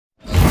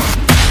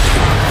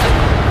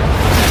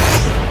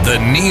The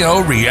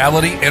Neo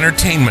Reality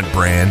Entertainment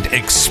brand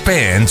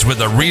expands with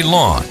a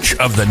relaunch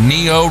of the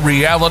Neo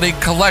Reality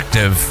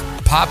Collective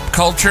Pop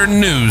Culture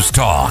News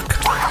Talk.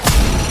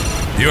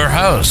 Your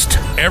host,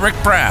 Eric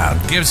Brown,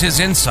 gives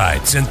his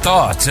insights and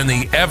thoughts in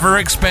the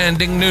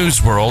ever-expanding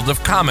news world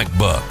of comic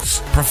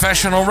books,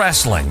 professional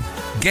wrestling,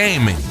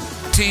 gaming,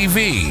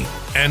 TV,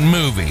 and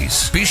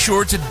movies. Be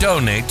sure to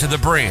donate to the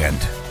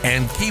brand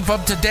and keep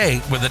up to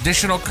date with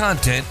additional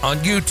content on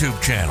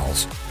YouTube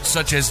channels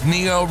such as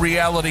Neo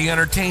Reality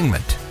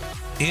Entertainment,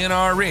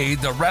 NRE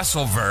The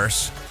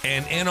Wrestleverse,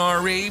 and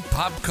NRE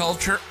Pop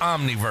Culture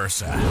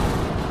Omniversa.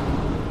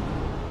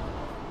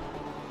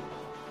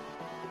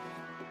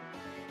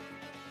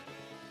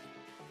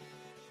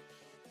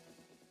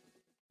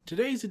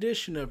 Today's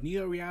edition of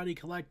Neo Reality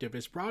Collective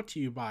is brought to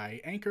you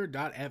by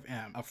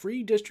Anchor.fm, a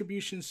free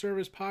distribution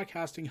service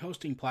podcasting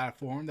hosting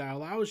platform that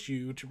allows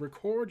you to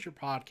record your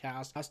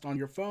podcast on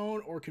your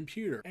phone or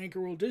computer.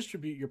 Anchor will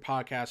distribute your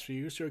podcast for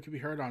you so it can be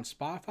heard on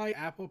Spotify,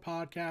 Apple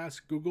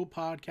Podcasts, Google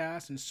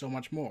Podcasts, and so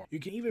much more. You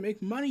can even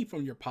make money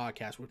from your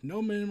podcast with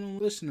no minimum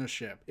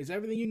listenership. It's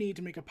everything you need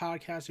to make a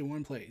podcast in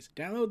one place.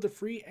 Download the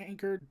free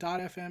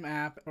Anchor.fm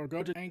app or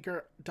go to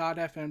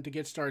Anchor.fm to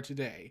get started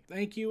today.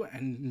 Thank you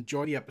and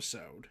enjoy the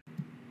episode.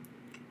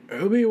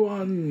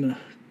 Obi-Wan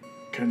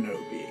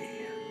Kenobi.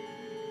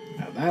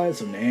 Now that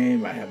is a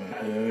name I haven't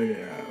heard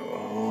in a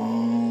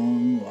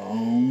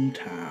long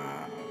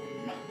time.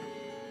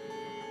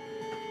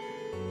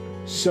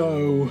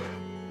 So,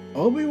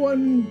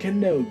 Obi-Wan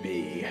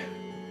Kenobi,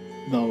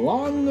 the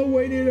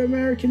long-awaited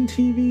American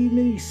TV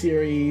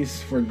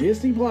miniseries for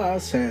Disney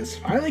Plus, has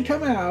finally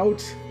come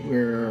out.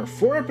 We're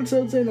 4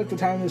 episodes in at the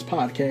time of this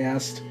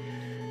podcast,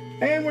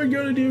 and we're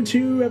going to do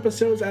 2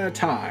 episodes at a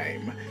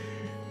time.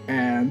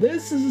 And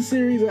this is a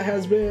series that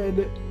has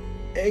been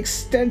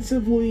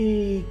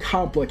extensively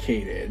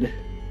complicated.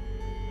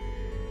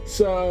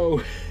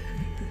 So,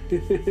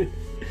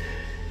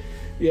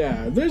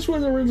 yeah, this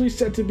was originally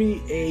set to be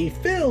a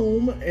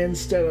film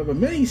instead of a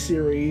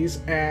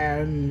miniseries,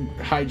 and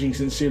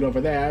hijinks ensued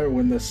over that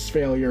when the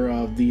failure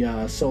of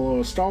the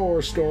solo Star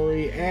Wars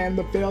story and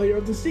the failure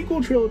of the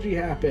sequel trilogy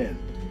happened.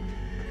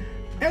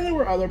 And there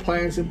were other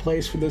plans in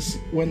place for this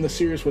when the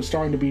series was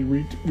starting to be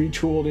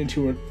retooled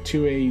into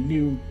a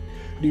new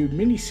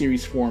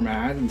miniseries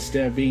format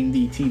instead of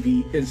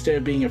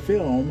being a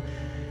film.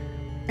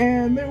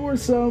 And there were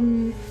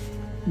some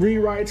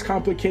rewrites,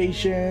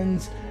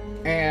 complications,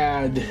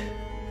 and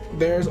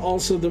there's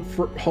also the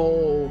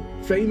whole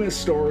famous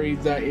story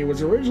that it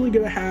was originally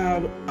going to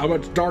have a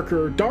much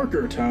darker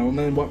tone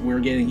than what we're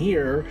getting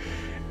here,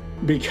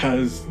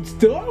 because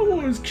Star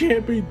Wars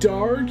can't be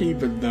dark,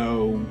 even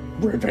though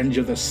Revenge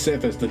of the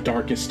Sith is the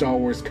darkest Star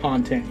Wars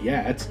content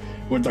yet,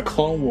 with the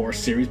Clone Wars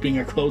series being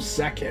a close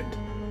second.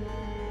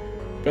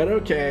 But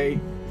okay,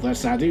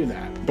 let's not do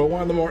that. But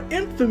one of the more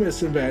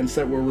infamous events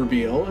that were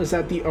revealed is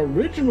that the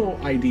original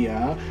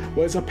idea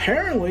was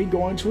apparently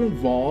going to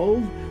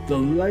involve the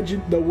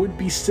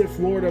would-be Sith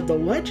Lord of the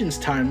Legends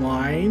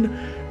timeline,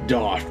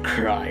 Darth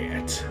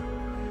Krayt,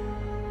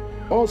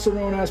 also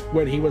known as,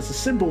 when he was a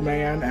simple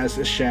man, as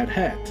the Shed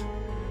Het.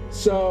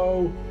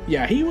 So,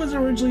 yeah, he was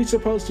originally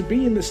supposed to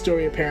be in the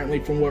story, apparently,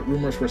 from what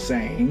rumors were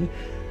saying.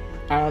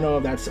 I don't know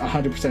if that's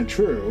 100%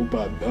 true,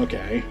 but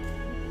okay.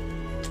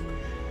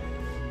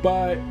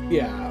 But,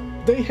 yeah,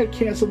 they had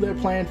canceled their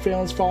planned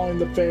films following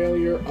the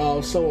failure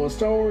of solo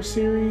Star Wars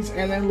series,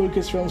 and then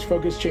Lucasfilm's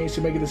focus changed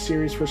to making the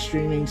series for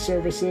streaming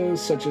services,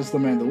 such as The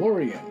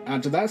Mandalorian.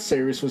 After that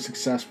series was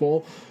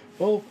successful,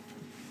 well,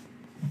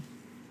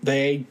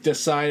 they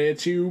decided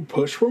to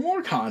push for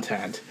more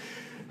content.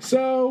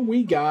 So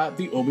we got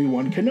the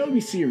Obi-Wan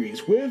Kenobi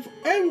series with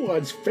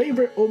everyone's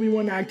favorite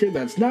Obi-Wan actor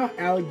that's not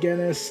Alec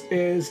Guinness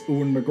is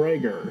Ewan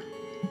McGregor.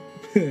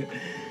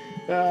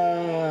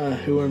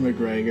 Ewan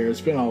McGregor.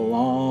 It's been a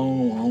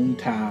long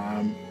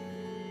time.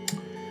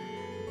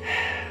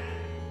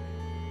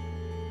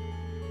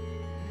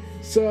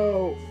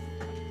 So,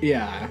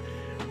 yeah.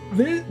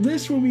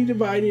 This will be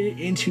divided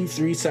into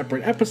 3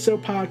 separate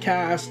episode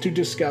podcasts to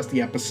discuss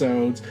the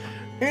episodes.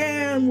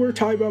 And we're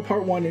talking about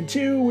part 1 and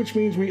 2, which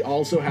means we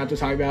also have to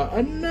talk about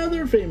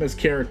another famous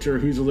character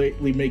who's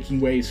lately making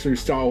waves through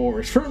Star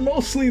Wars for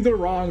mostly the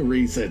wrong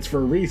reasons, for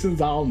reasons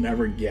I'll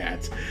never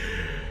get.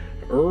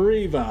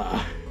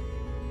 Reva.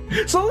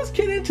 So let's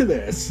get into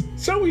this.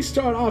 So we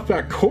start off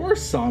at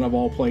Coruscant, of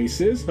all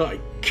places. My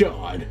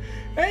God.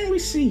 And we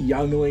see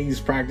younglings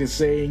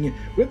practicing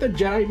with the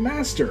Jedi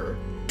Master.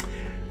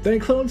 Then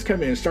clones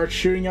come in and start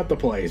shooting up the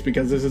place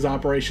because this is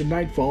Operation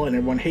Nightfall and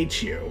everyone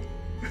hates you.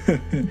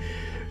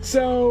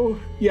 So,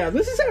 yeah,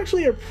 this is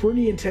actually a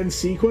pretty intense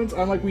sequence.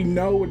 Unlike we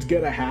know what's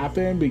gonna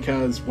happen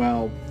because,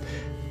 well,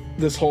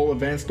 this whole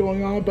event's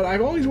going on, but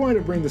I've always wanted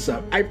to bring this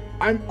up.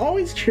 I'm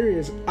always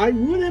curious. I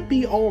would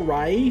be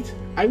alright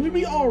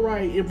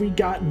if we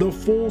got the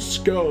full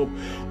scope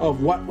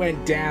of what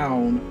went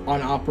down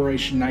on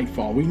Operation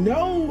Nightfall. We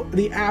know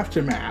the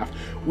aftermath.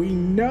 We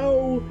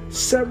know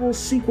several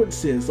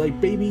sequences, like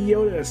Baby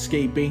Yoda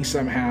escaping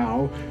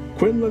somehow.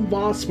 Quinlan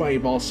Voss might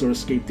have also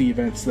escaped the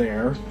events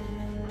there.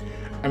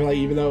 I mean, like,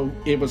 even though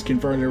it was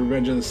confirmed in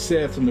Revenge of the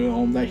Sith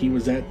film that he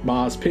was at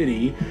Maz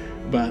Pity,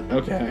 but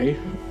okay.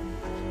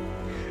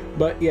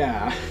 But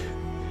yeah,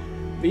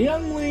 the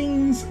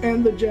younglings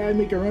and the Jedi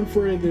make a run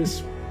for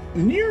this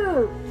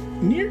near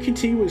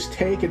continuous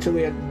take until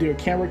they had to do a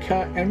camera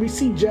cut, and we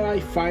see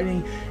Jedi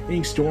fighting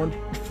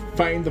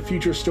the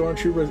future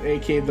stormtroopers,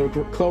 aka the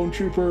clone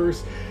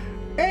troopers.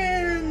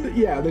 And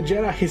yeah, the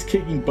Jedi is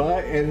kicking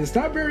butt, and it's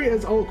not very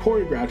as all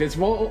choreographed. It's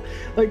all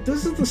like,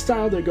 this is the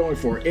style they're going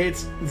for.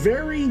 It's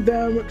very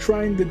them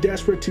trying the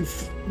desperate to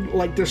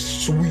like, they're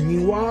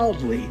swinging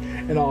wildly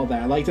and all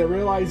that. Like, they're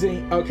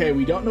realizing, okay,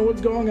 we don't know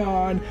what's going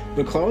on.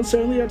 The clones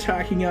suddenly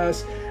attacking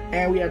us,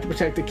 and we have to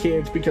protect the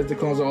kids because the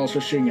clones are also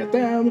shooting at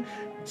them.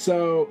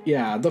 So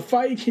yeah, the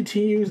fight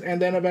continues,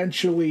 and then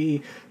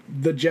eventually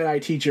the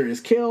Jedi teacher is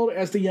killed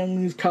as the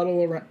younglings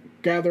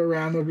gather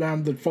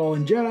around the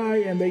fallen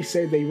Jedi, and they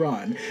say they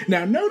run.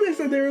 Now notice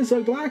that there is a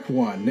black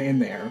one in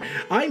there.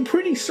 I'm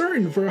pretty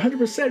certain for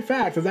 100%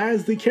 fact that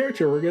is the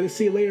character we're going to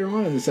see later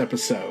on in this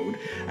episode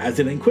as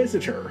an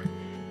Inquisitor.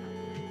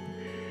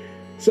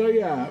 So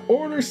yeah,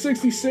 Order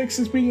 66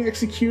 is being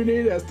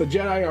executed as the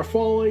Jedi are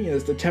falling,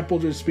 as the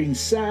temple is being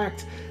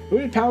sacked,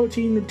 with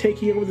Palpatine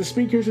taking over the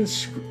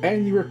speakers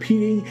and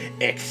repeating,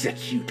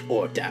 "Execute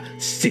Order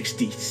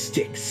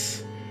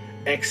 66.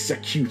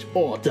 Execute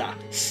Order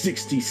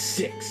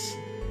 66.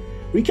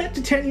 We cut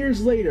to 10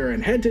 years later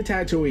and head to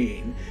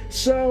Tatooine.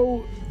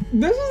 So,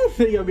 this is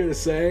the thing I'm gonna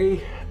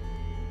say.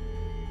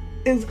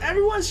 Is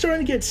everyone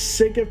starting to get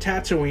sick of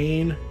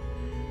Tatooine?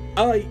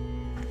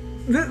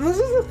 This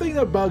is the thing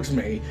that bugs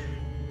me.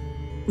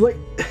 Like,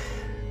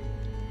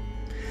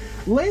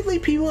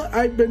 lately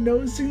I've been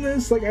noticing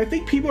this, like, I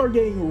think people are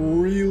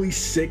getting really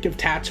sick of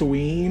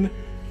Tatooine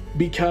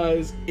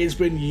because it's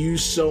been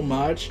used so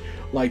much.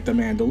 Like, the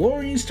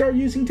Mandalorian started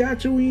using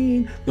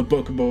Tatooine, the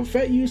Book of Boba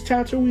Fett used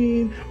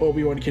Tatooine,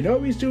 Obi-Wan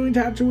Kenobi's doing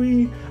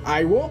Tatooine.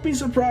 I won't be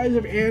surprised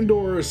if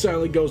Andor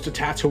suddenly goes to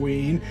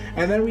Tatooine,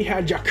 and then we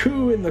had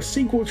Jakku in the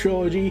sequel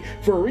trilogy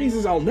for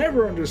reasons I'll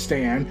never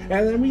understand,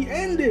 and then we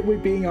end it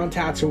with being on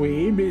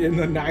Tatooine, in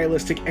the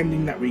nihilistic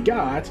ending that we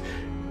got.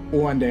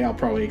 One day I'll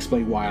probably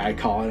explain why I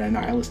call it a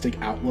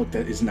nihilistic outlook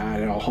that is not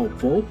at all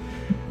hopeful.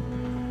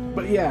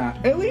 But yeah,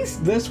 at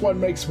least this one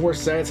makes more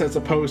sense as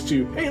opposed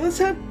to, hey, let's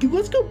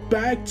go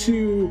back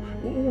to,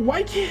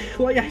 why can't,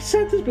 like I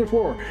said this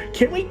before,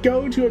 can we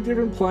go to a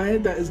different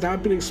planet that has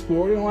not been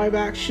explored in live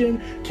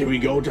action? Can we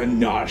go to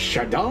Nar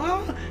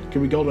Shaddaa?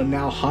 Can we go to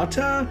Nal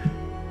Hutta?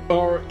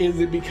 Or is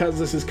it because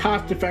this is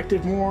cost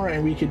effective more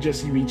and we could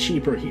just be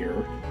cheaper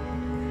here?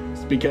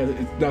 It's because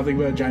it's nothing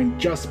but a giant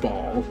just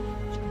ball.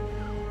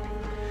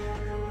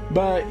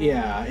 But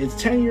yeah, it's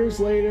 10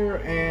 years later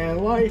and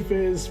life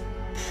is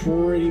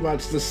pretty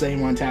much the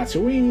same on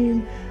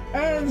Tatooine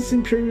as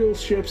Imperial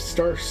ships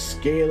start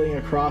scaling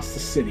across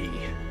the city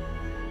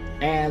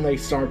and they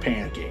start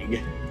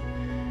panicking.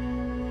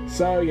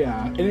 So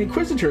yeah, an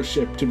Inquisitor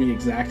ship to be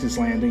exact is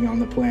landing on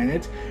the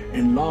planet,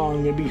 and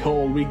long and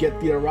behold we get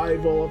the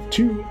arrival of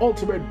two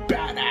ultimate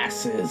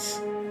badasses,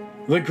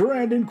 the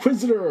Grand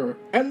Inquisitor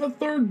and the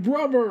third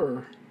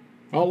brother,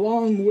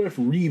 along with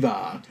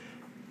Reva,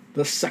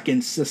 the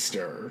second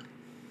sister.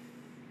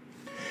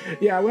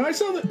 Yeah, when I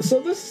saw that,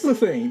 so this is the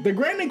thing, the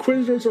Grand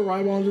Inquisitor's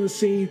arrival onto the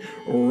scene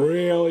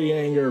really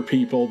angered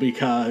people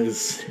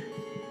because,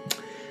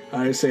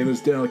 I say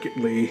this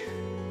delicately,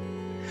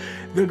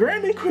 the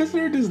Grand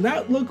Inquisitor does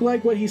not look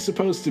like what he's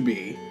supposed to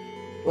be.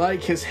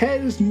 Like, his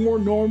head is more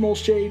normal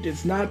shaped,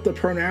 it's not the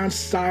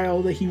pronounced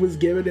style that he was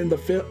given in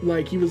the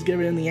like he was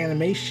given in the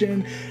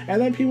animation, and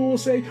then people will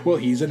say, well,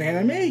 he's an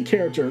anime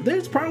character,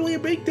 there's probably a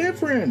big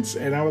difference,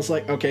 and I was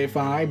like, okay,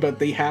 fine, but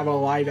they have a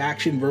live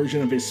action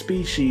version of his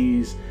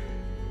species,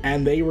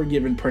 and they were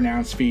given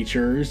pronounced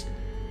features.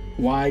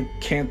 Why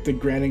can't the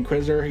Grand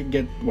Inquisitor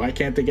why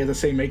can't they get the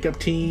same makeup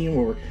team,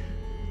 or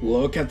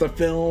look at the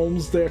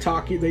films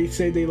they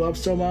say they love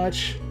so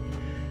much?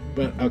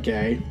 But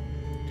okay.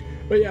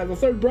 But yeah, the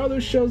third brother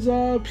shows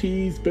up,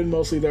 he's been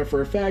mostly there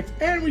for effect,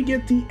 and we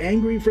get the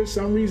angry for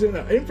some reason,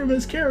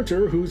 infamous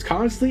character who's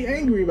constantly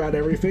angry about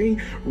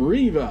everything,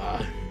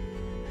 Reva.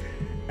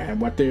 And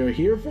what they're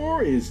here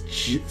for is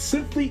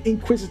simply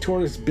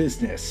Inquisitor's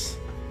business.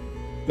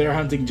 They're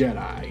hunting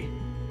Jedi.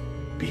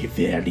 Be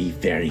very,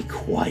 very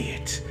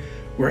quiet.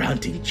 We're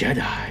hunting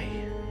Jedi.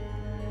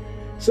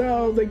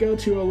 So they go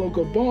to a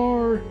local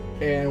bar,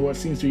 and what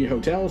seems to be a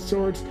hotel of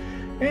sorts,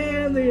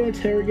 and they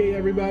interrogate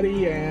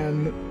everybody,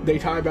 and they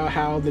talk about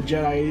how the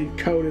Jedi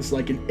code is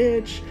like an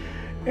itch,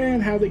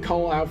 and how they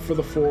call out for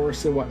the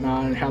Force and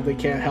whatnot, and how they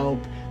can't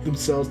help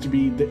themselves to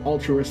be the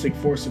altruistic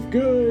force of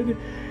good.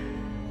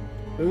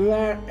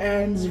 That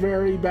ends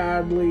very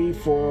badly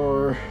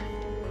for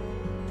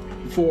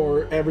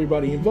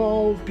everybody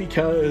involved,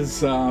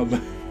 because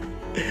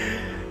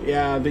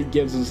yeah, they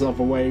gives himself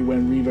away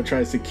when Reva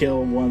tries to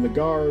kill one of the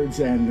guards,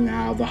 and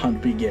now the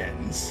hunt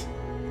begins.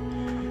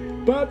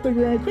 But the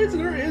Grand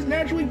Inquisitor is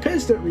naturally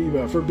pissed at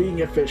Reva for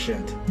being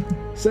efficient,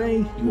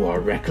 saying, "You are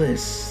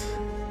reckless."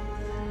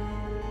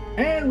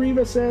 And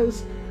Reva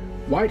says,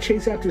 why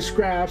chase after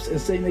scraps and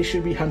saying they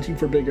should be hunting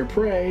for bigger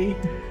prey,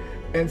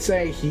 and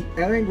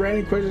then Grand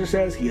Inquisitor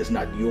says he is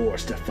not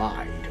yours to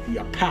find. We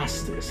are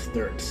past this,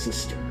 third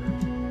sister.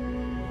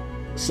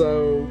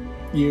 So,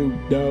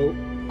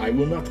 I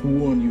will not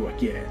warn you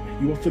again.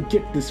 You will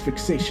forget this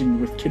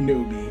fixation with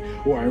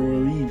Kenobi, or I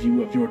will relieve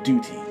you of your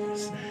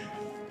duties.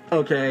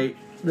 Okay,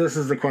 this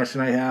is the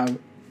question I have.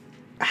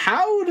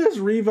 How does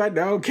Reva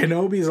know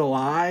Kenobi's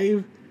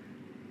alive?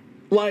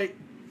 Like,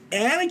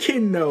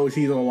 Anakin knows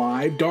he's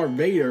alive, Darth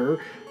Vader,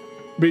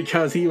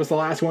 because he was the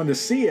last one to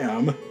see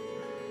him.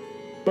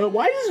 But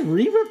why does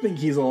Reva think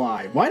he's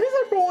alive? Why does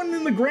everyone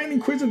in the Grand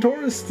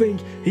Inquisitors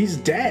think he's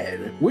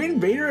dead? When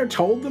Vader had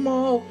told them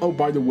all, oh,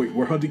 by the way,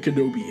 we're hunting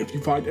Kenobi. If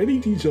you find any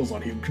details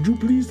on him, could you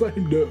please let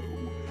him know?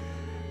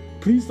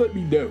 Please let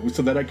me know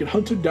so that I can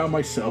hunt him down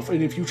myself,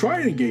 and if you try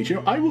and engage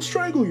him, I will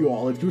strangle you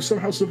all if you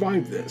somehow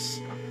survive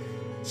this.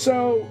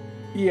 So,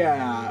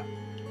 yeah.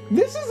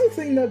 This is the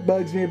thing that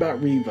bugs me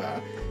about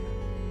Reva.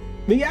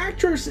 The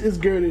actress is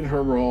good in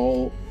her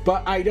role,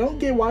 but I don't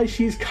get why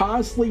she's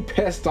constantly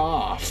pissed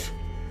off.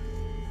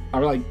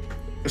 I'm like,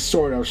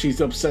 sort of.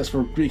 She's obsessed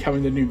with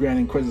becoming the new Grand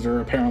Inquisitor,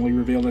 apparently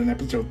revealed in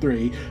episode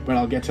 3, but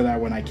I'll get to that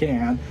when I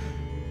can.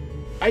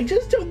 I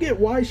just don't get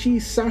why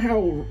she's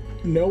somehow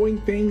knowing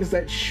things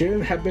that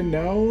shouldn't have been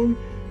known.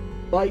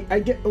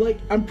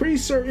 I'm pretty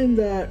certain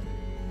that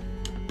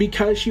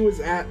because she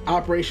was at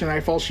Operation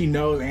Nightfall, she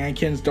knows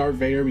Anakin's Darth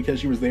Vader because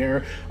she was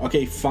there.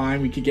 Okay,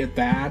 fine, we could get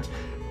that.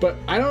 But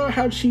I don't know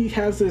how she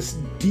has this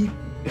deep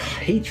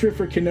hatred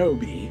for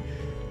Kenobi.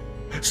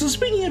 So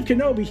speaking of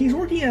Kenobi, he's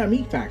working at a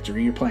meat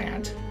factory or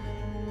plant.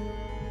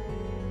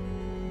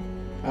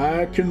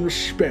 I can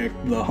respect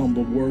the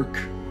humble work.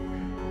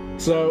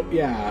 So,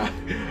 yeah.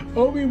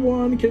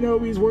 Obi-Wan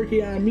Kenobi's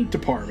working at a meat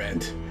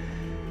department.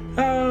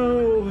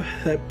 Oh,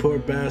 that poor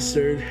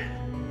bastard.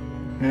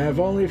 If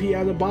only if he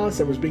had a boss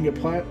that was being a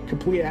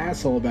complete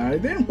asshole about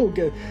it, then we'll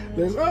get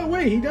this. Oh,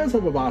 wait, he does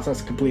have a boss that's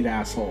a complete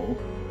asshole.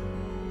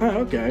 Oh,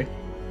 okay.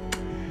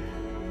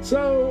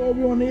 So,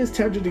 Obi-Wan is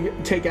tempted to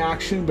take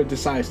action, but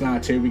decides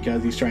not to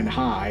because he's trying to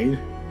hide.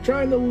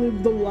 Trying to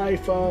live the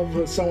life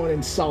of someone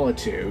in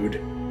solitude.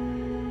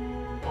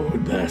 Poor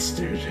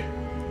bastard.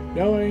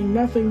 Knowing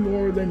nothing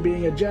more than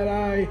being a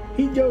Jedi,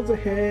 he goes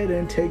ahead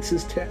and takes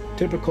his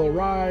typical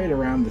ride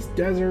around this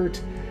desert,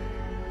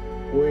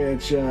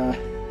 which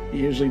he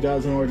usually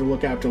does in order to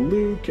look after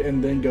Luke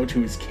and then go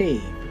to his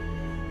cave.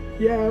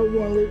 Yeah,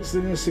 Obi-Wan lives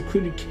in a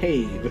secluded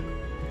cave.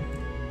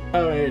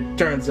 Oh, it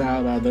turns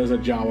out there's a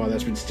Jawa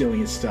that's been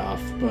stealing his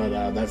stuff, but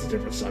that's a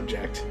different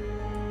subject.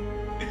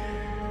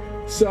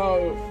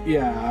 So,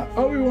 yeah,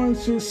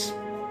 Obi-Wan's just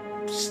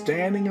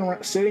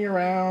sitting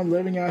around,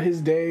 living out his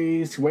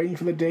days, waiting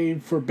for the day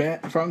for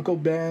Uncle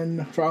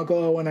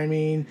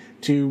Owen,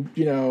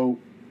 to,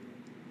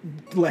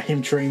 let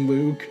him train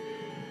Luke.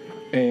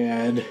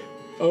 And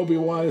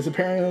Obi-Wan is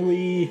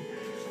apparently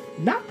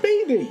not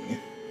bathing.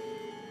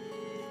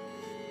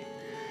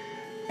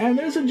 And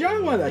there's a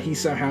Jawa that he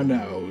somehow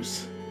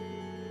knows.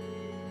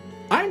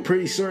 I'm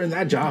pretty certain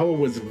that Jawa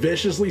was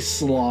viciously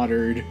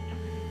slaughtered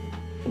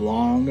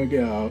long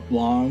ago,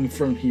 long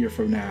from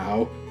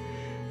now.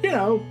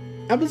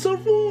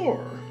 Episode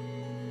 4.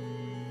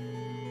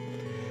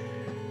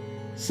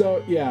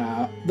 So,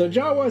 yeah, the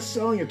Jawa is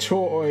selling a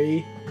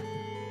toy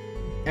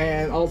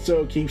and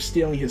also keeps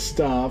stealing his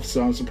stuff,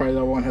 so I'm surprised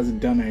that one hasn't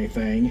done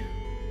anything.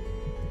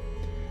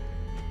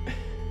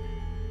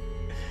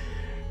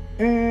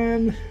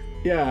 And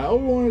yeah,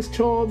 Obi-Wan is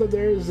told that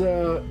there's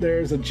a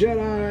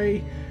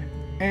Jedi,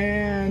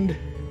 and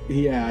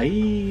yeah,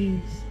 he's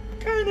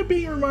kind of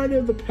being reminded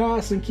of the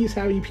past and keeps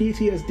having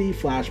PTSD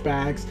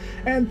flashbacks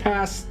and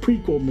past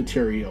prequel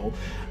material.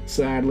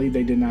 Sadly,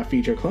 they did not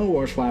feature Clone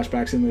Wars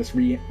flashbacks in this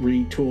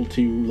retooled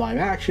to live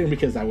action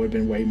because that would have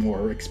been way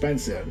more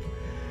expensive.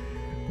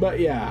 But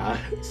yeah,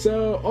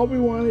 so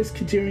Obi-Wan is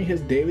continuing his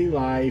daily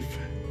life,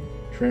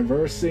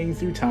 traversing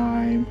through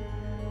time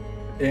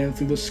and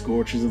through the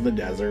scorches of the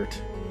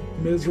desert,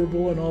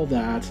 miserable and all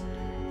that,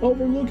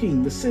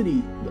 overlooking the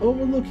city,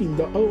 overlooking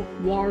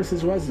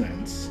Lars'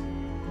 residence,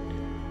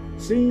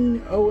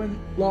 seeing Owen,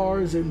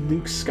 Lars, and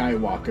Luke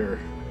Skywalker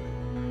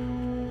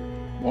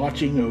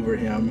watching over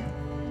him,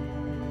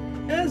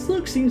 as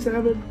Luke seems to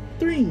have a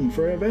thing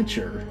for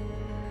adventure.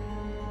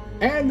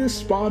 And this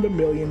spawned a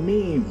million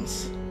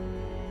memes.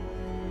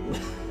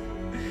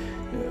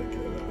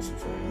 That was the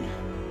thing.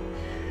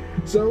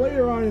 So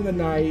later on in the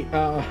night,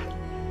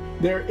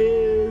 there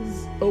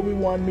is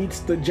Obi-Wan meets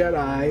the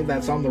Jedi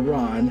that's on the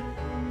run,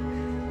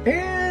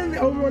 and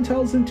Obi-Wan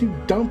tells him to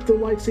dump the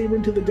lightsaber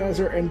into the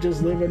desert and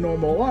just live a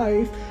normal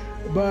life.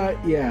 But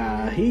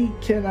yeah, he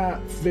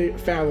cannot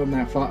fathom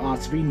that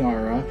philosophy,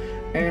 Nara,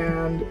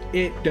 and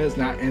it does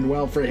not end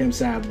well for him,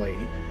 sadly.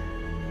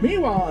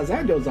 Meanwhile, as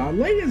that goes on,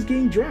 Leia's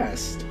getting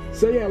dressed.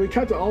 So yeah, we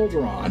cut to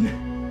Alderaan.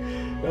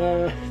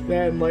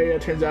 Then Leia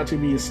turns out to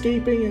be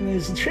escaping and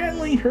is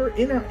channeling her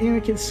inner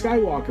Anakin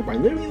Skywalker by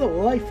living the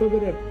life of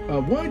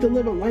wanting to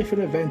live a life of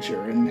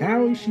adventure, and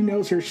how she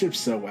knows her ship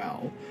so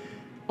well.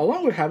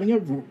 along with having a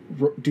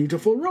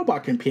dutiful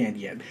robot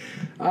companion.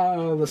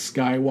 The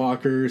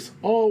Skywalkers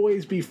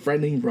always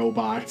befriending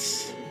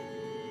robots.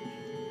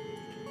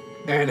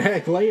 And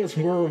heck, Leia's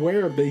more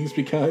aware of things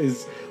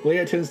because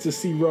Leia tends to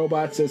see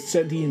robots as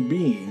sentient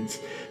beings.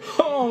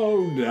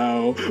 Oh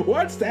no,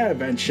 once that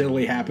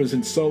eventually happens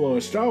in Solo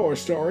a Star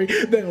Wars story,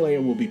 then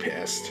Leia will be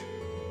pissed.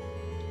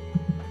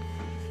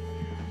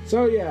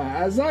 So yeah,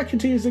 as that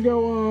continues to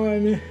go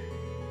on,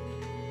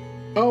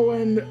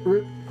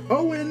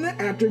 Owen,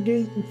 after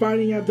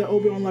finding out that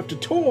Obi-Wan left a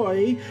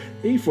toy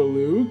for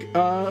Luke,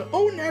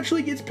 Owen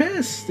naturally gets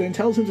pissed and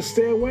tells him to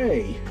stay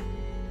away.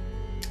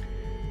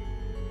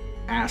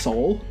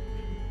 Asshole.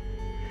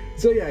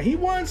 So yeah, he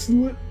wants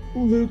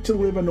Luke to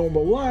live a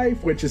normal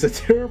life, which is a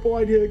terrible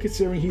idea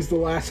considering he's the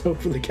last hope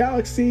for the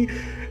galaxy.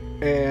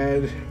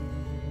 And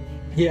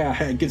yeah,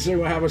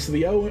 considering what happens to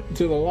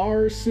the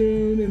Lars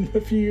soon in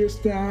a few years'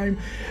 time,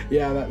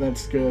 yeah,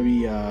 that's gonna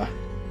be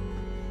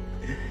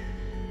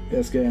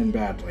that's gonna end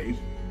badly.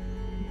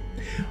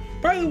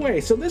 By the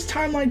way, so this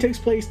timeline takes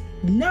place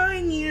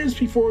 9 years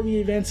before the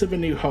events of A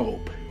New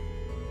Hope.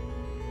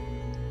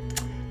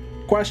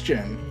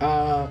 Question: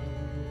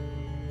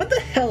 what the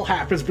hell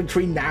happens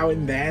between now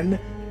and then?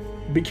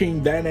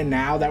 Between then and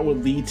now, that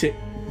would lead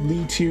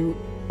to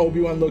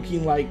Obi-Wan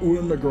looking like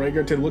Ewan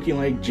McGregor to looking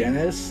like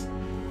Janice.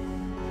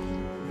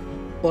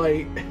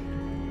 Like,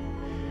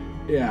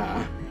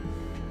 yeah.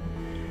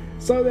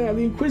 So yeah,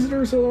 the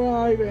Inquisitors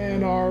arrive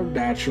and are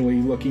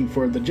naturally looking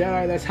for the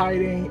Jedi that's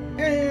hiding,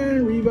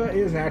 and Reva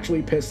is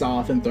naturally pissed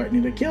off and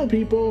threatening to kill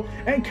people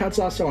and cuts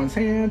off someone's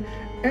hand,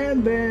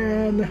 and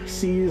then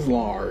sees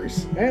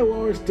Lars. And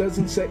Lars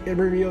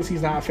reveals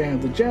he's not a fan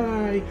of the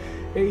Jedi,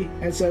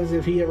 and says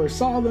if he ever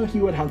saw them, he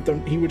would hunt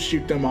them, he would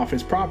shoot them off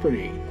his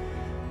property.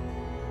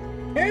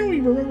 And we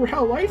remember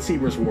how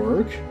lightsabers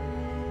work.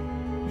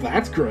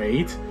 That's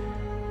great.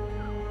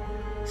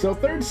 So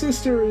Third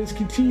Sister is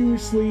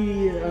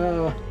continuously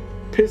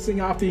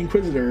pissing off the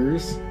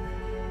Inquisitors,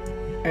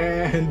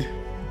 and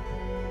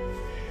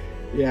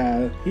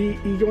yeah, he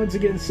once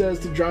again says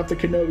to drop the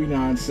Kenobi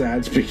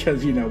nonsense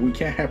because, you know, we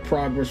can't have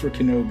progress for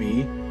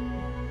Kenobi.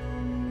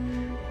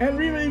 And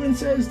Reva even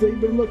says they've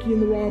been looking in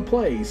the wrong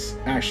place.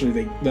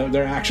 Actually,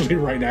 they're actually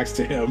right next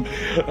to him.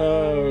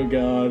 Oh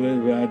god,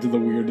 imagine the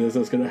weirdness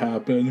that's gonna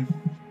happen.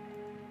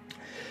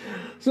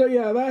 So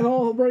yeah, that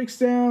all breaks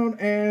down,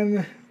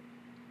 and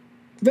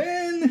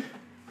then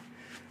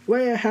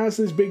Leia has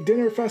this big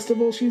dinner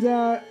festival she's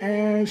at,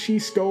 and she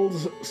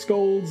scolds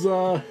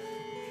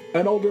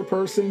an older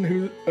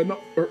person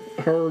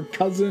her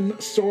cousin,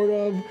 sort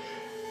of.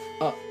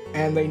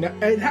 And they know.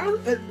 And how?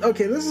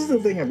 Okay, this is the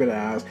thing I'm gonna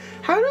ask.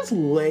 How does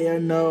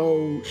Leia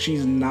know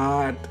she's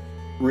not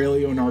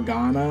really an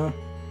Organa?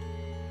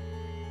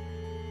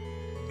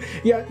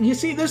 Yeah, you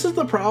see, this is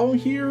the problem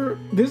here.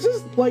 This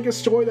is like a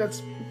story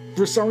that's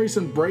for some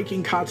reason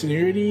breaking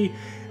continuity.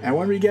 And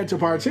when we get to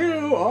part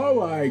 2, oh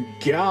my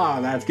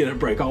god, that's gonna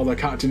break all the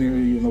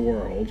continuity in the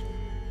world.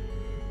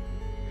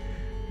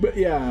 But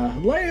yeah,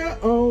 Leia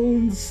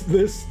owns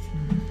this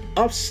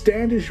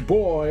upstandish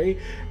boy,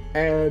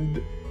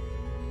 and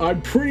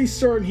I'm pretty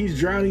certain he's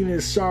drowning in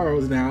his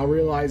sorrows now,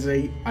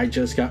 realizing I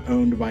just got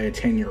owned by a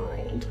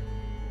 10-year-old.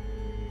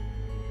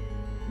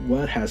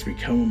 What has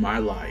become of my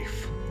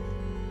life?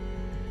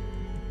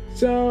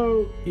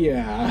 So,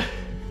 yeah.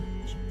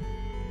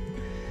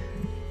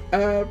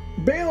 Bail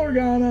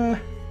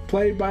Organa,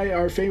 played by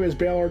our famous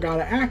Bail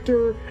Organa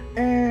actor,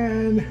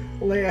 and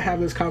Leia have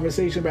this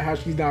conversation about how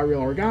she's not a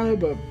real Organa,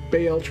 but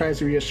Bail tries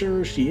to reassure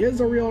her she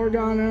is a real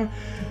Organa,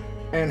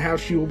 and how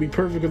she will be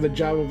perfect with the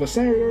job of a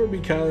senator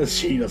because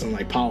she doesn't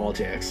like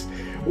politics.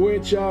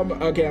 Which,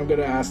 okay, I'm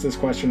gonna ask this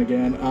question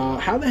again.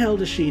 How the hell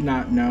does she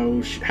not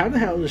know? How the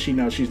hell does she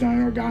know she's not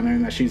an Organa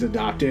and that she's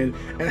adopted?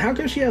 And how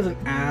come she hasn't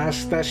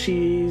asked that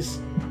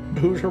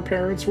who her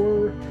parents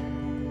were?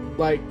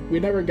 Like, we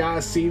never got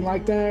a scene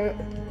like that.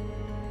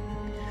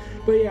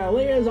 But yeah,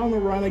 Leia is on the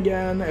run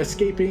again,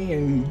 escaping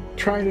and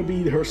trying to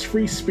be her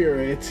free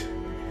spirit.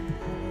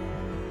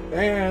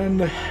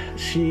 And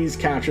she's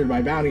captured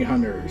by bounty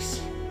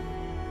hunters.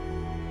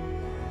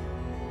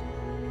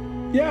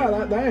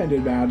 Yeah, that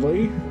ended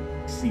badly.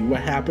 See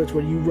what happens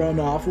when you run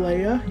off,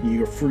 Leia?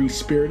 Your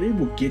free-spirited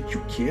will get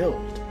you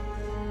killed.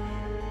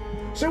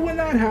 So when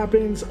that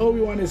happens,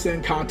 Obi-Wan is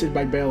then contacted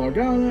by Bail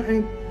Organa,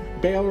 and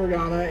Bail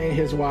Organa and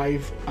his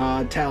wife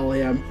tell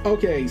him,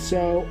 okay,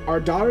 so our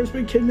daughter's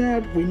been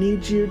kidnapped. We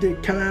need you to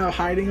come out of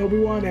hiding,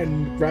 Obi-Wan,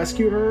 and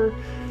rescue her.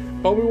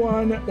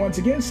 Obi-Wan once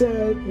again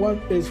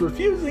is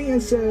refusing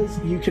and says,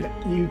 you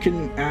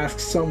can ask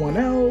someone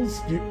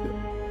else.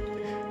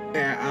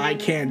 I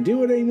can't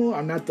do it anymore.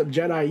 I'm not the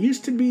Jedi I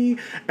used to be.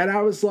 And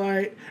I was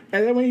like,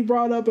 and then when he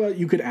brought up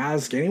you could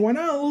ask anyone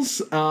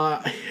else,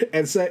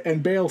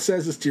 and Bail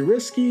says it's too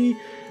risky.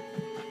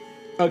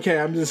 Okay,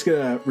 I'm just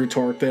gonna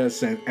retort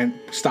this and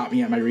stop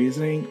me at my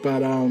reasoning,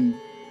 but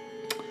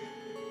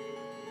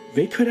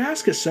they could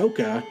ask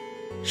Ahsoka.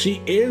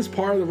 She is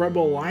part of the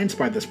Rebel Alliance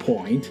by this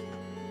point.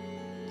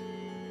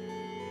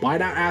 Why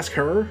not ask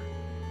her?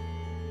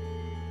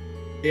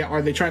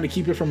 are they trying to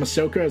keep it from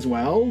Ahsoka as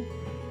well?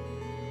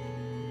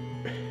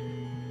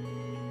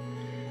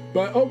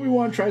 But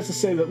Obi-Wan tries to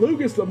say that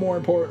Luke is the more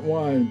important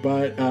one,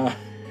 but,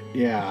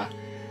 yeah.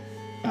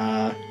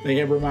 They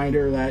have a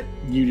reminder that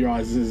you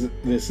realize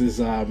this is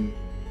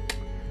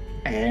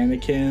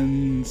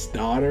Anakin's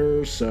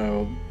daughter,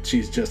 so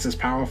she's just as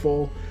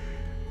powerful.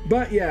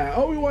 But yeah,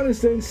 Obi-Wan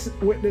is then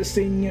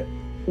witnessing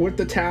with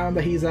the town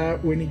that he's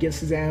at when he gets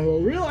his animal,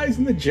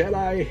 realizing the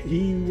Jedi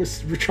he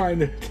was trying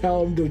to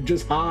tell him to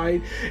just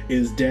hide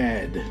is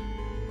dead.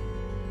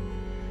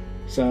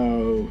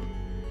 So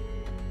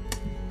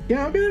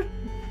yeah, I'm gonna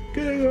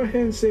go ahead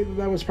and say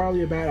that was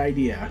probably a bad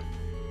idea.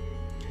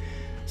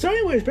 So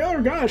anyways, Bail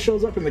Organa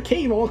shows up in the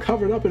cave all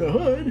covered up in a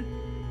hood,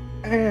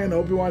 and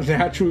Obi-Wan's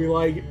naturally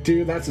like,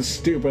 dude, that's a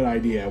stupid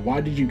idea.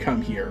 Why did you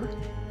come here?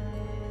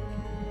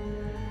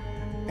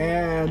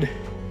 And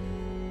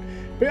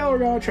Bail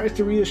Organa tries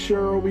to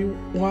reassure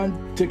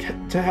Obi-Wan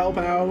to help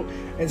out,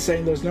 and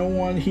saying there's no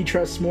one he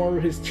trusts more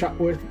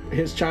with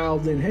his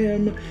child than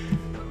him.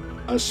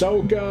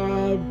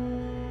 Ahsoka,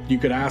 you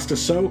could ask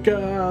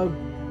Ahsoka.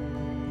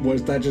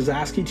 Was that just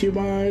asking too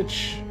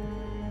much?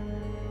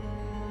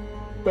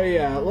 But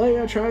yeah,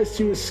 Leia tries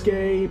to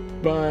escape,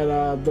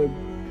 but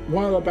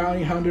one of the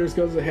bounty hunters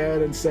goes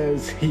ahead and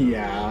says,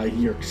 yeah,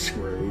 you're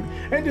screwed,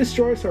 and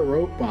destroys her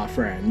robot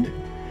friend.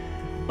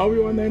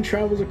 Obi-Wan then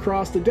travels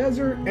across the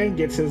desert and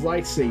gets his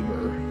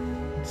lightsaber.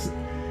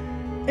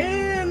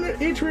 And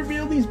it's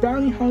revealed these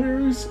bounty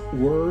hunters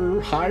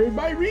were hired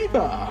by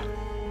Reva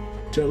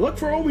to look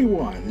for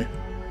Obi-Wan.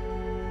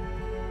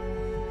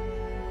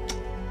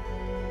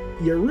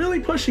 You're really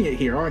pushing it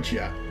here, aren't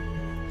you?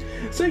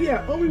 So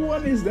yeah,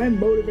 Obi-Wan is then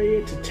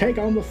motivated to take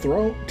on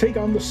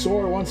the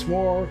sword once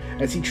more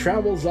as he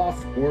travels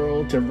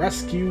off-world to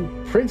rescue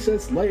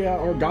Princess Leia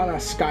Organa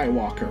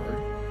Skywalker.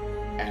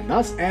 And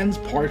thus ends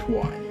part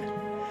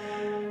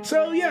 1.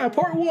 So yeah,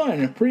 part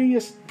 1,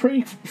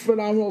 pretty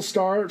phenomenal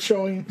start,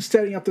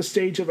 setting up the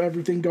stage of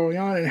everything going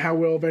on and how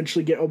we'll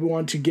eventually get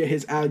Obi-Wan to get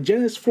his Alec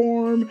Guinness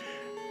form.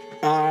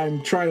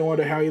 I'm trying to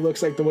wonder how he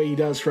looks like the way he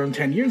does from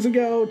 10 years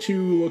ago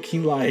to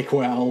looking like,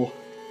 well,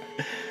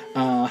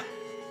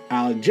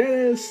 Alec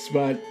Guinness,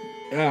 but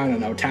I don't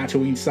know,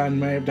 Tatooine's son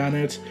may have done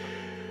it.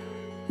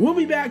 We'll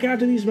be back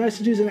after these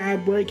messages and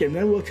ad break, and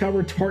then we'll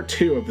cover part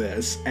 2 of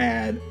this.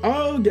 And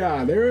oh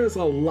god, there is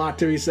a lot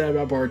to be said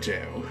about part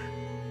 2.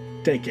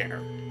 Take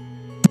care.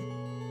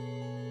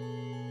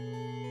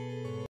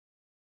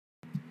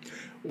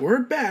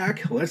 We're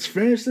back. Let's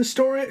finish the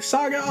story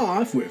saga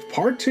off with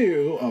part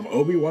 2 of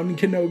Obi-Wan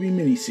Kenobi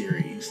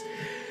miniseries.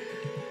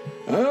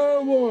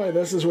 Oh boy,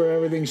 this is where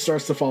everything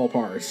starts to fall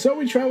apart. So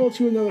we travel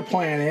to another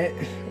planet,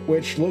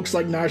 which looks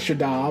like Nar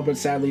Shaddaa, but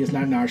sadly it's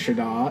not Nar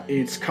Shaddaa.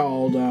 It's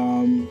called,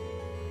 a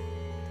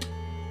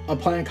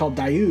planet called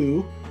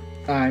Daiyu.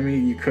 I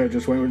mean, you could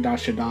just went with Nar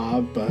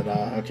Shaddaa, but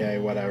okay,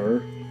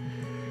 whatever.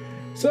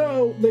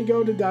 So they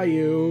go to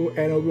Daiyu,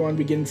 and Obi-Wan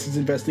begins his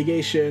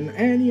investigation,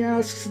 and he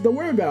asks the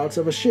whereabouts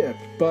of a ship,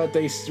 but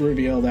they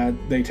reveal that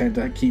they tend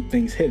to keep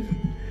things hidden.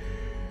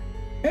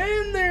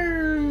 And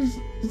there's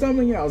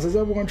something else. As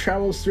Obi-Wan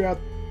travels throughout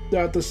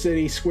the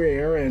city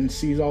square and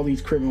sees all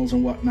these criminals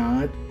and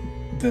whatnot,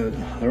 the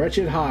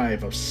wretched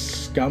hive of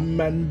scum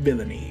and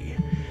villainy,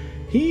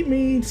 he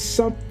meets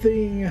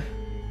something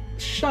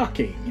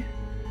shocking.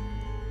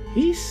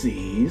 He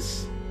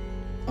sees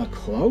a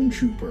clone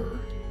trooper,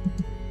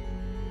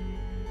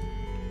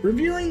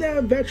 revealing that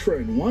a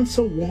veteran wants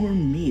a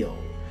warm meal.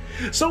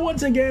 So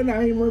once again,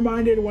 I am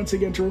reminded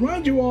to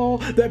remind you all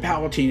that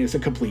Palpatine is a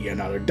complete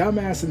another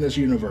dumbass in this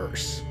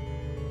universe.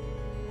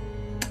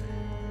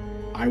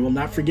 I will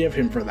not forgive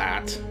him for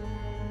that.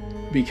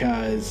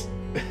 Because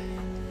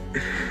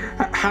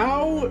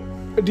how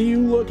do you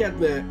look at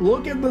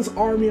this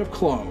army of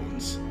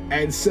clones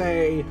and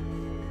say,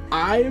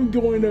 I am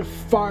going to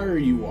fire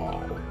you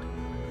all.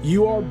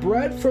 You are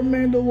bred from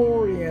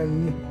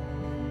Mandalorian,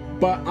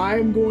 but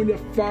I'm going to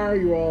fire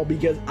you all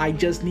because I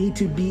just need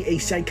to be a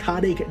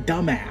psychotic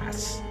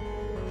dumbass.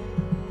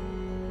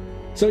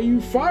 So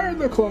you fire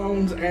the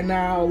clones, and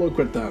now look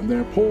at them.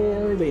 They're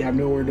poor, they have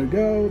nowhere to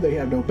go, they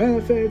have no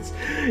benefits.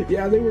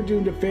 Yeah, they were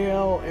doomed to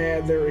fail,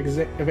 and their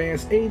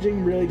advanced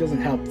aging really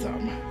doesn't help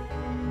them.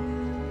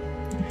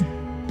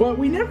 But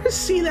we never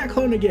see that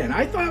clone again.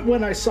 I thought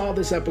when I saw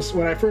this episode,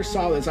 when I first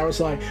saw this, I was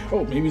like,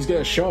 oh, maybe he's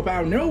gonna show up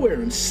out of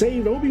nowhere and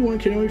save Obi-Wan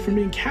Kenobi from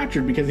being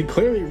captured, because he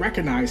clearly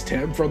recognized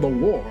him from the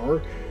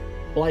war.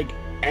 Like,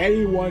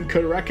 anyone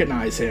could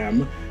recognize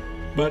him.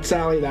 But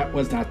sadly, that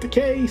was not the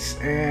case,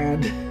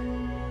 and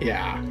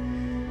yeah.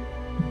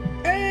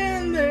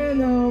 And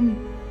then,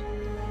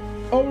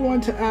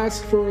 Obi-Wan to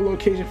ask for a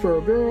location for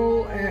a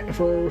girl,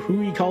 for who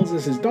he calls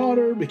as his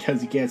daughter,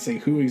 because he can't say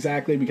who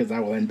exactly, because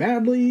that will end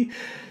badly.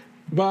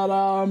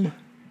 But,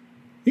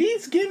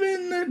 he's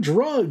given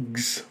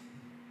drugs.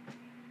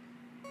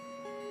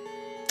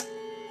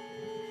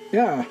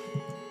 Yeah.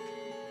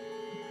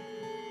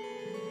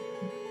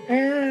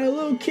 And a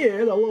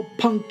little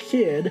punk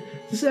kid,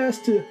 just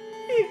asks to,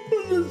 hey,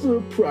 there's a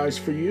prize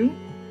for you.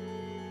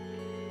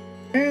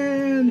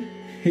 And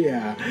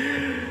Yeah.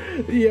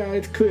 Yeah,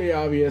 it's clearly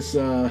obvious.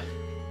 So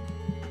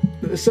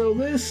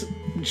this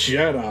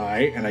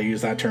Jedi, and I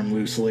use that term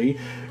loosely,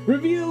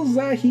 reveals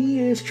that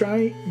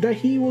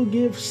he will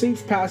give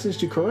safe passage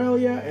to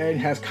Corellia and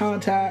has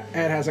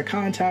a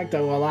contact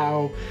that will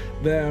allow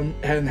them,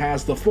 and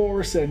has the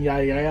Force and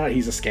yada yada yada.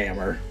 He's a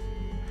scammer.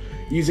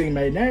 Using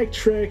magnetic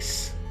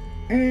tricks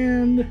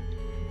and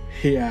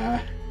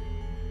yeah.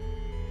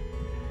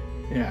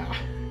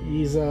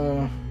 He's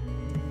yeah.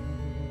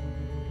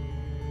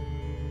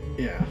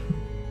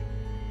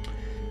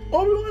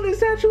 Obi-Wan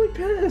is actually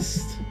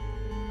pissed.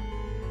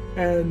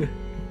 And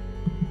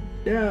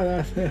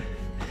yeah,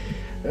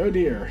 oh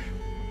dear.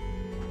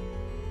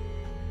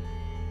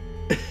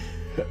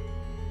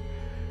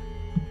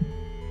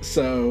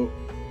 So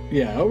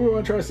yeah,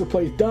 Obi-Wan tries to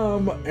play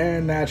dumb,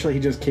 and naturally he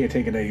just can't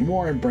take it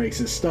anymore and breaks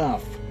his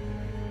stuff.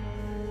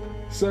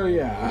 So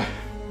yeah,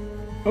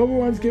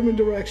 Obi-Wan's given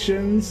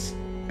directions,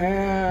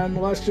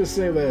 and let's just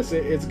say this: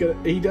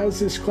 he does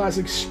his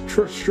classic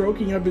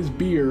stroking of his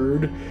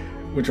beard,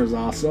 which was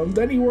awesome.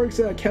 Then he works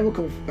at a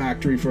chemical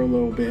factory for a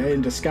little bit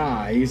in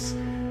disguise.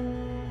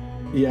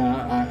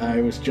 Yeah,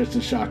 I was just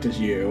as shocked as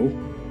you.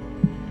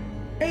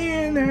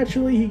 And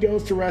naturally, he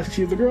goes to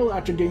rescue the girl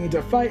after getting into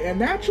a fight, and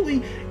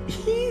naturally,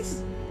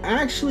 he's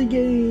actually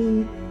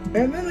getting.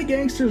 And then the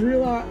gangsters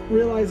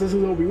realize this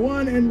is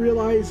Obi-Wan and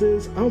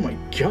realizes, oh my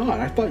god,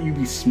 I thought you'd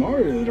be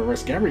smarter than to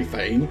risk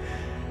everything.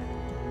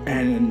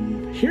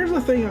 And here's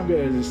the thing I'm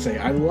going to just say.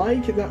 I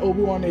like that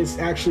Obi-Wan is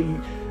actually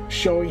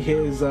showing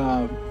his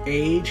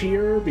age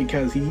here,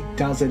 because he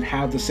doesn't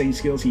have the same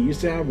skills he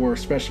used to have, or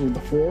especially with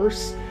the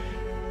Force.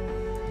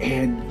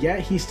 And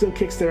yet he still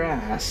kicks their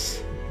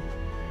ass.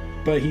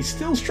 But he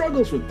still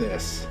struggles with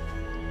this.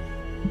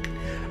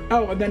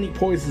 Oh, and then he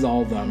poisons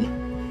all of them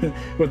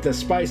with the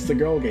spice the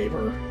girl gave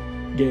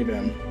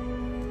him.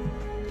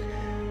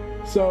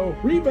 So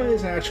Reva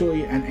is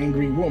actually an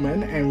angry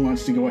woman and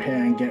wants to go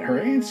ahead and get her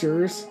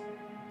answers,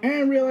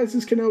 and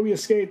realizes Kenobi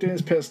escaped and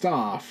is pissed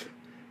off.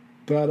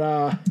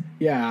 But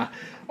yeah,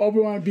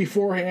 Obi-Wan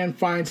beforehand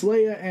finds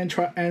Leia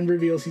and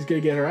reveals he's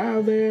gonna get her out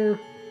of there.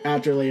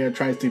 After Leia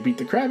tries to beat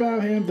the crap out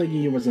of him,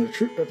 thinking he was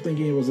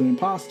an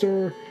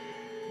imposter.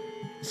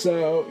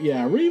 So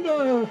yeah,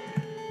 Reva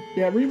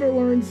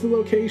learns the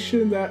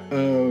location that,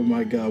 oh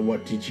my god,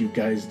 what did you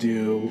guys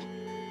do?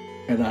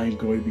 And I'm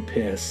going to be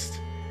pissed.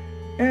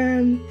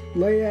 And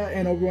Leia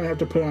and Obi-Wan have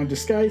to put on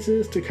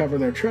disguises to cover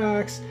their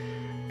tracks,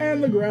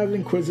 and the Grand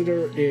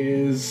Inquisitor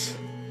is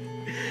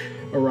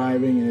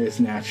arriving and is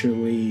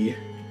naturally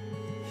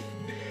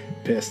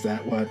pissed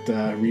at what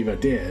Reva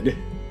did.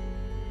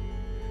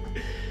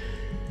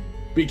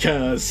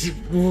 Because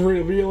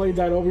revealing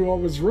that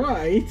Obi-Wan was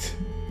right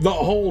the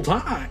whole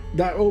time,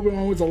 that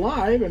Obi-Wan was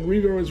alive and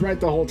Reva was right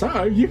the whole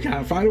time, you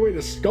gotta find a way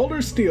to scold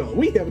or steal.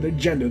 We have an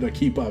agenda to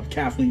keep up,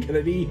 Kathleen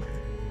Kennedy.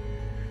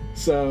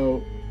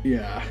 So,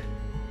 yeah.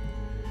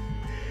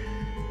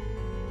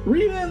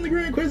 Reva and the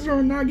Grand Inquisitor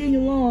are not getting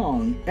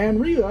along, and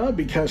Reva,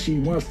 because she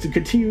wants to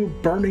continue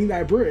burning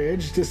that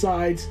bridge,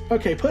 decides,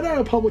 okay, put out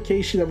a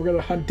publication that we're going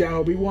to hunt down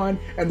Obi-Wan,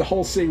 and the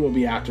whole city will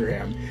be after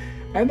him.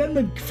 And then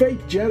the fake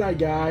Jedi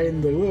guy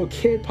and the little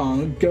kid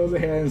punk goes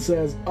ahead and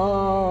says,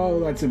 oh,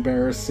 that's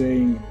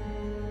embarrassing.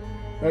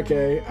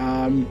 Okay,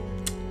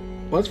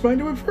 let's find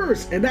him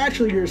first. And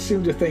actually, you're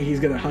assumed to think he's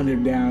going to hunt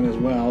him down as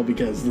well,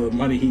 because the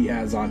money he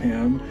has on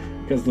him,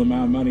 because of the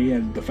amount of money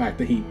and the fact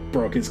that he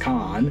broke his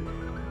con.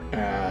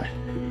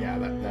 Yeah,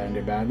 that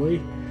ended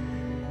badly.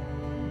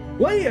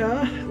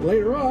 Leia,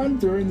 later on,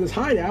 during this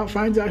hideout,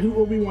 finds out who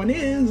Obi-Wan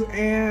is,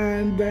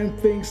 and then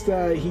thinks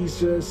that he's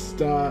just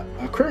a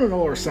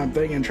criminal or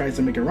something, and tries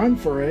to make a run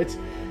for it,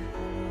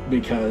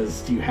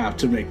 because you have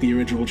to make the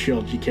original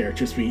trilogy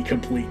characters be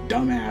complete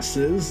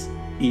dumbasses,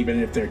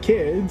 even if they're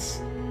kids.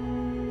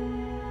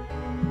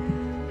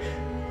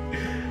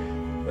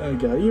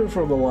 Okay, even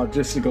from the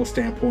logistical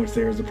standpoint,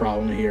 there's a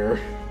problem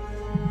here.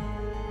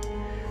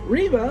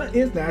 Reva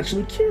is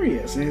naturally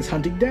curious and is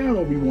hunting down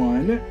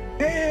Obi-Wan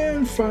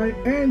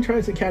and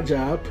tries to catch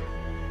up.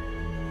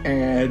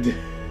 And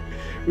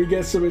we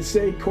get some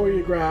insane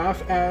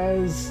choreograph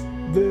as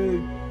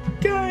the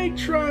guy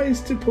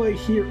tries to play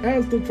hero,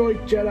 as the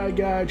fake Jedi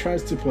guy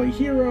tries to play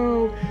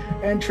hero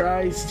and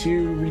tries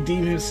to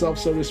redeem himself,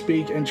 so to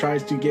speak, and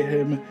tries to get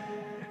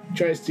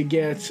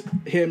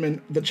him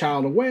and the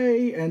child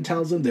away, and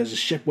tells him there's a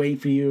ship waiting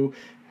for you.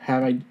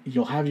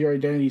 You'll have your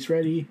identities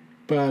ready.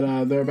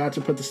 But they're about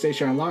to put the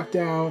station on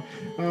lockdown.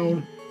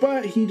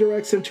 But he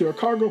directs them to a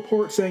cargo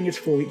port, saying it's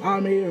fully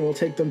automated and will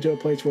take them to a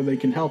place where they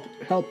can help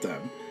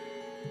them.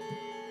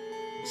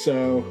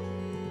 So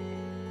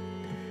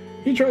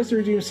he tries to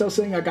redeem himself,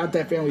 saying, I got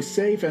that family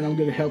safe and I'm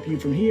going to help you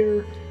from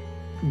here.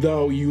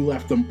 Though you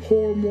left them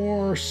poor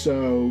more,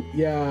 so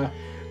yeah.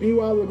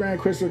 Meanwhile, the Grand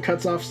Inquisitor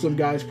cuts off some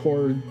guy's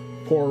poor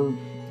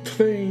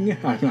thing.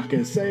 I'm not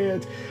going to say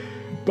it.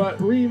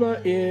 But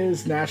Reva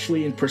is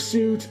naturally in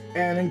pursuit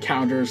and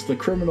encounters the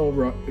criminal.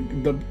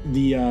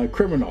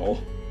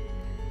 Criminal.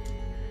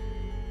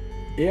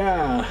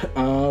 Yeah.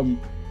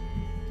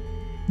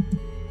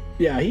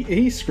 Yeah,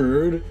 he's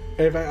screwed,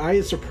 I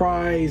am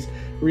surprised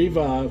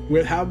Reva,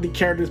 with how the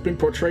character's been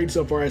portrayed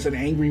so far as an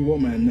angry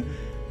woman,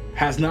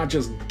 has not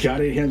just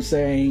gutted him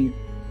saying,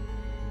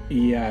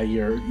 "Yeah,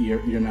 you're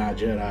not a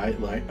Jedi."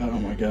 Like, oh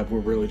my god, we're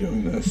really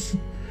doing this.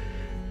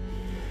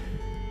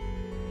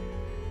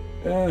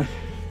 Yeah.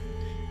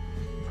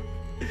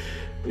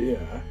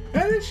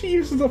 And then she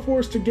uses the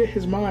Force to get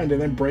his mind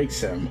and then breaks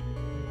him.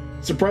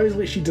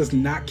 Surprisingly, she does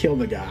not kill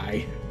the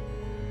guy.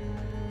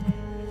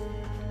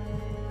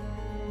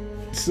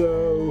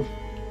 So...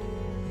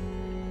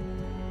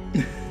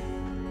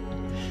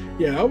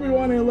 yeah,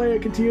 Obi-Wan and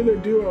Leia continue their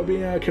duo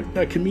being a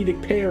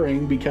comedic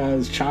pairing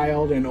because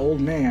child and old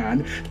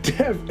man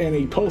in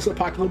a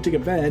post-apocalyptic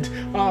event.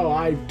 Oh,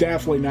 I've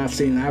definitely not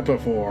seen that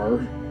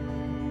before.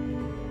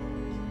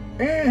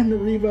 And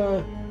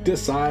Reva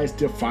decides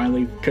to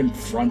finally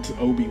confront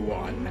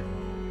Obi-Wan.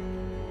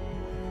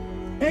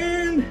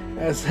 And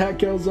as that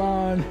goes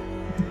on,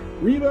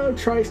 Reva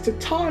tries to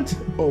taunt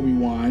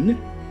Obi-Wan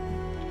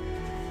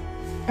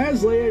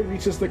as Leia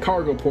reaches the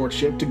cargo port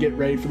ship to get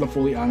ready for the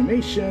fully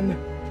automation.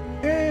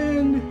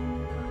 And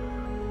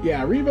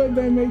yeah, Reva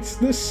then makes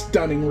this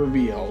stunning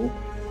reveal.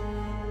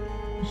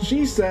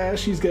 She says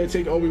she's going to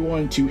take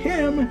Obi-Wan to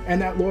him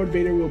and that Lord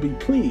Vader will be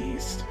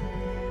pleased.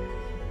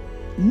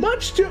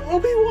 Much to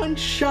Obi-Wan's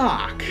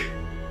shock.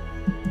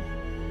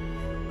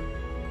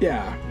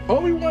 Yeah,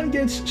 Obi-Wan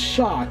gets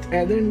shocked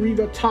and then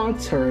Reva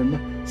taunts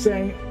him,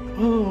 saying,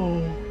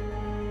 "Oh,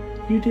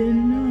 you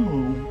didn't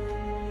know.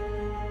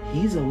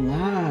 He's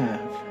alive.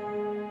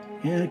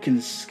 Anakin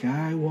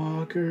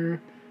Skywalker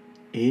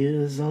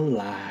is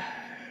alive.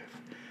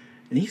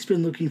 And he's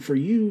been looking for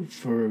you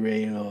for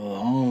a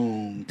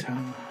long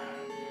time."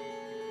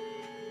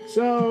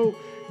 So,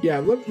 yeah,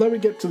 let me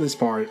get to this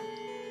part.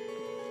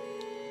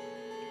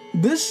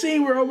 This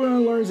scene where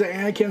Obi-Wan learns that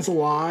Anakin's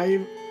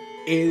alive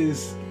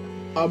is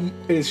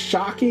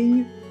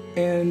shocking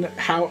in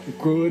how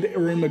good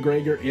Ewan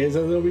McGregor is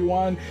as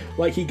Obi-Wan.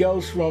 Like, he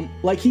goes from...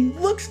 like, he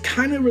looks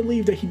kind of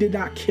relieved that he did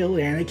not kill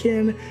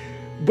Anakin,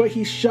 but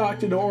he's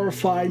shocked and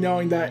horrified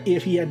knowing that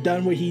if he had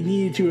done what he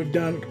needed to have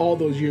done all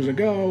those years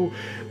ago,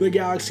 the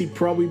galaxy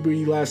probably would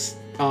be less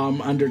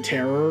under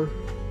terror,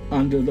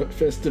 under the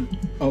fist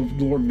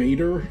of Lord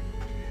Vader.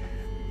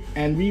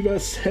 And Reva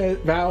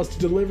vows to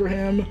deliver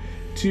him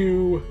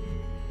to,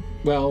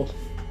 well,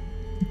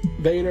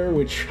 Vader,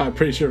 which I'm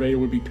pretty sure Vader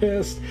would be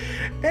pissed.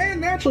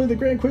 And naturally, the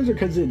Grand Inquisitor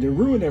comes in to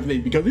ruin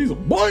everything because he's a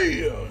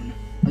man.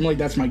 I'm like,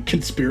 that's my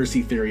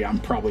conspiracy theory. I'm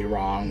probably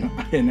wrong.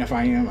 And if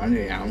I am, I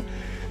am.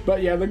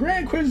 But yeah, the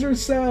Grand Inquisitor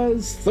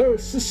says, "Third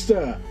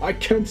sister, I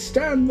can't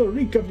stand the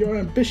reek of your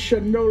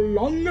ambition no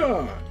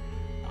longer.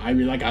 I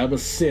mean, like, I'm a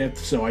Sith,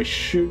 so I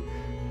shoot."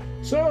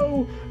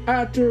 So,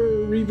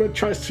 after Reva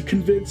tries to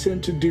convince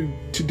him to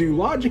do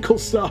logical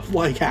stuff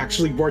like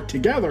actually work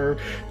together,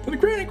 the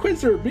Grand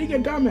Inquisitor, being a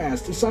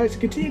dumbass, decides to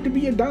continue to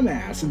be a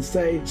dumbass and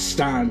say,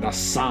 "Stand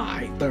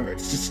aside, third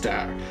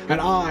sister,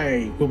 and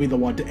I will be the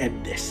one to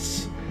end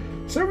this."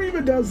 So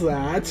Reva does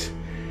that,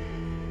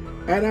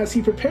 and as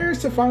he prepares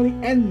to finally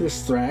end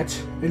this threat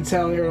and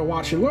telling her to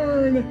watch and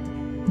learn,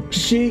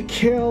 she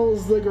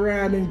kills the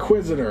Grand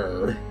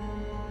Inquisitor.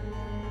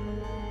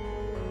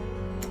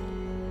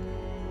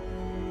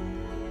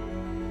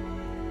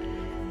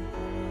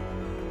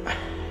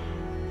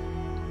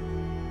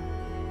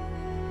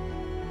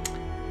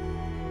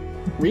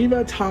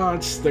 Reva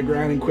taunts the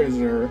Grand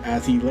Inquisitor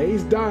as he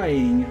lays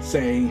dying,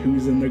 saying,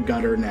 "Who's in the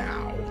gutter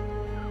now?"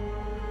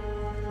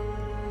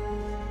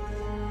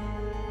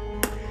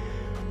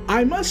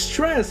 I must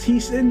stress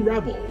he's in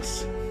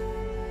Rebels.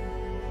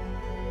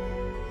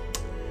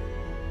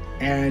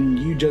 And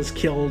you just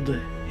killed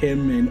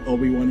him in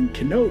Obi-Wan and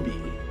Kenobi,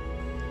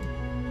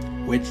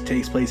 which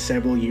takes place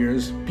several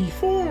years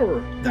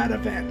before that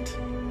event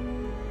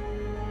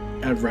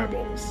of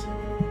Rebels.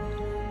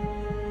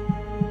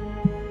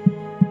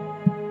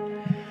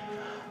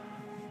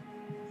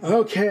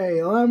 Okay,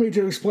 allow me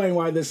to explain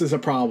why this is a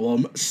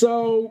problem.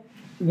 So,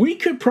 we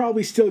could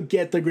probably still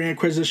get the Grand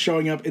Inquisitor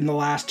showing up in the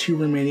last 2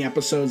 remaining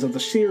episodes of the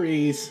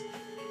series,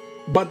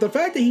 but the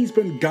fact that he's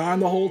been gone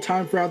the whole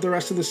time throughout the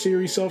rest of the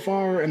series so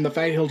far, and the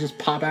fact he'll just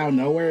pop out of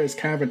nowhere is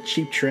kind of a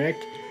cheap trick.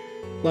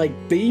 Like,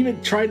 they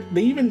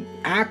even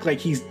act like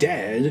he's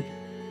dead.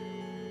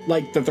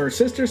 Like, the third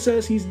sister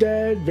says he's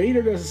dead,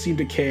 Vader doesn't seem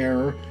to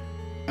care.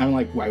 I'm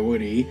like, why would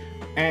he?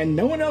 And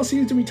no one else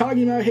seems to be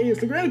talking about, hey, is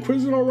the Grand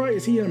Inquisitor alright?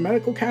 Is he in a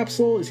medical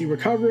capsule? Is he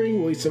recovering?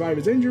 Will he survive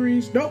his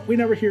injuries? Nope, we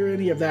never hear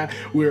any of that.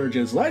 We're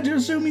just, let's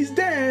assume he's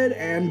dead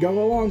and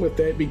go along with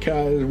it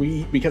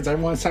because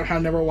everyone somehow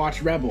never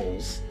watched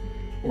Rebels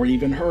or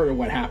even heard of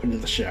what happened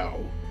in the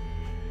show.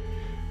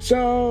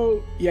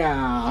 So,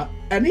 yeah.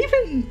 And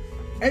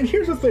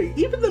here's the thing,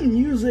 even the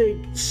music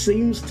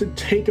seems to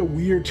take a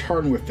weird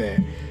turn with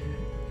it.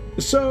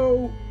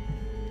 So,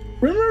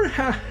 remember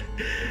how...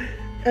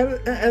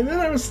 And then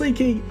I was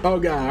thinking, oh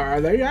god,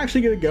 are they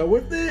actually going to go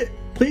with it?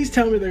 Please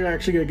tell me they're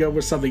actually going to go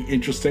with something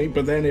interesting,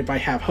 but then if I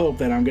have hope,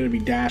 then I'm going to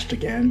be dashed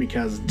again,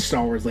 because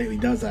Star Wars lately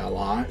does that a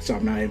lot, so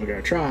I'm not even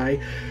going to try.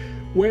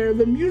 Where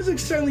the music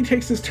suddenly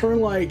takes this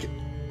turn like,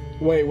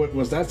 Wait,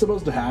 was that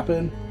supposed to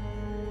happen?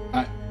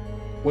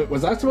 Wait,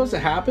 was that supposed to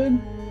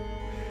happen?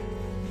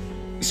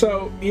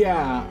 So,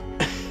 yeah.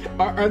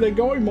 Are they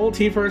going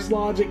multiverse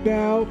logic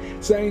now?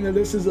 Saying that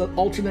this is an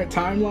alternate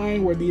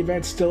timeline where the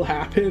events still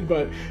happen,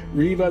 but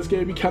Reva's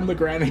going to become the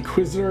Grand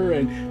Inquisitor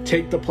and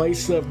take the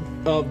place of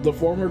the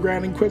former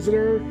Grand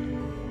Inquisitor?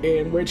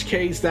 In which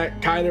case,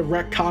 that kind of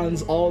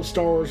retcons all of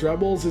Star Wars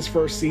Rebels' his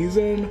first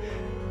season,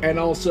 and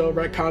also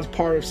retcons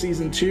part of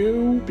Season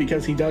 2,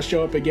 because he does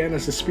show up again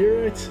as a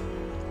spirit.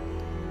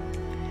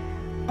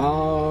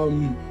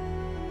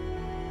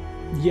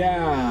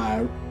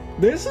 Yeah.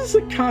 This is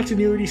a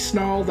continuity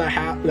snarl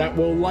that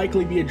will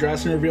likely be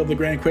addressed and reveal the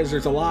Grand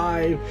Inquisitor's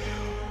alive.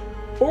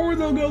 Or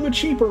they'll go the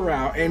cheaper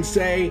route and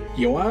say,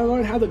 you want to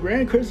learn how the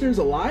Grand Inquisitor's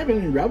alive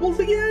and in Rebels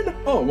again?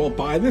 Oh, well,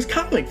 buy this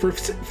comic for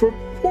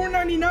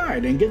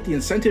 $4.99 and get the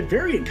incentive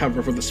variant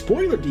cover for the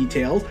spoiler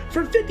details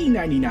for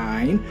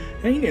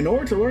 $15.99 in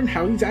order to learn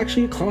how he's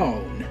actually a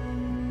clone.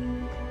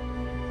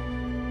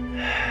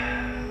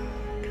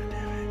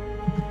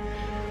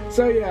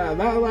 So yeah,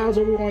 that allows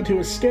Obi-Wan to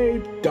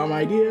escape, dumb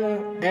idea,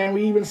 and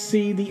we even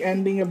see the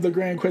ending of the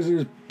Grand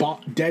Inquisitor's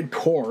dead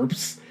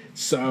corpse,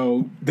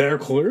 so they're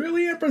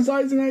clearly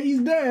emphasizing that he's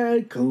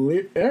dead. I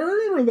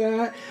remember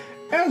that,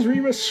 as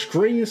Reva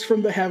screams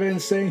from the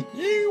heavens saying,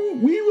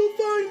 we will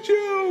find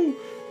you!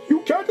 You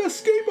can't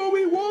escape,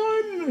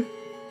 Obi-Wan!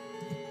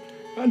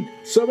 And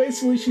so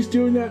basically she's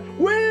doing that,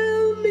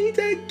 we'll meet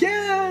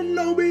again,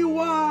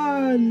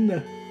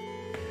 Obi-Wan!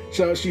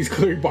 So she's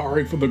clearly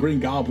borrowing from the Green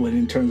Goblin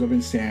in terms of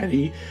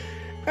insanity,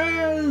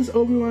 as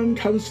Obi-Wan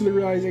comes to the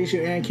realization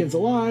Anakin's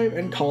alive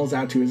and calls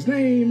out to his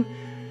name,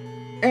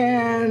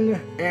 and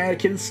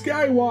Anakin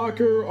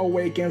Skywalker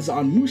awakens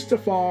on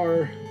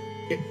Mustafar,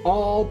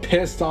 all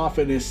pissed off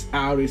and is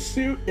out his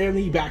suit and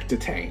he back to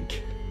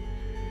tank.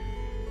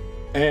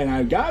 And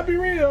I gotta be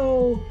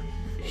real,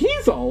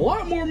 he's a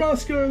lot more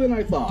muscular than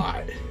I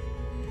thought.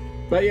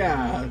 But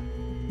yeah,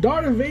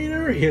 Darth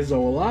Vader is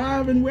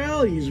alive and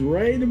well, he's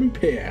ready to be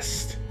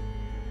pissed.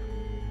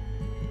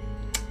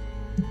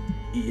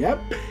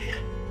 Yep.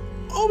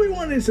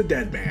 Obi-Wan is a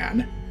dead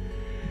man.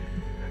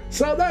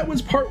 So that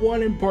was part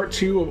 1 and part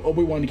 2 of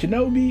Obi-Wan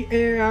Kenobi,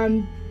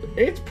 and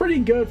it's pretty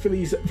good for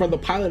the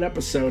pilot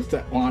episodes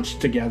that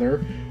launched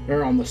together,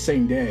 or on the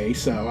same day,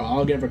 so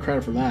I'll give her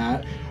credit for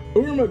that.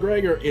 Ewan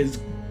McGregor is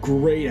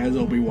great as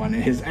Obi-Wan,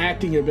 and his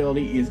acting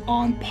ability is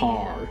on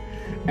par.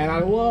 And I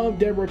love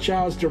Deborah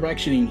Chow's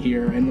directioning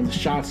here and the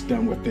shots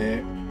done with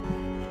it.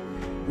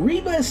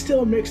 Reva is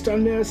still mixed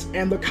on this,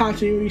 and the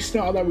continuity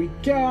snarl that we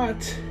got...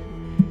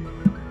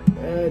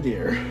 Oh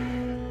dear.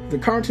 The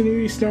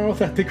continuity snarl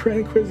that the Grand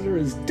Inquisitor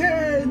is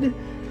dead.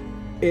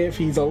 If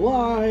he's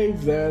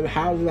alive, then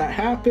how did that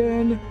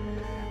happen?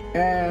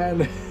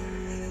 And...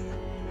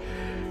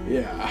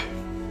 yeah.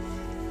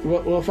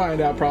 We'll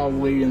find out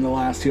probably in the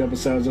last 2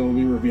 episodes. It will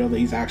be revealed that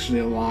he's actually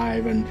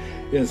alive and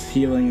is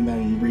healing, and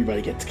then Reva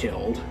gets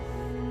killed.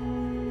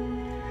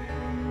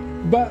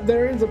 But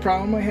there is a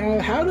problem I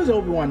have. How does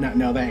Obi-Wan not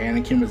know that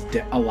Anakin was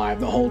alive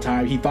the whole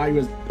time? He thought he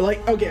was...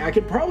 like, okay, I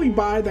could probably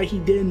buy that he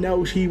didn't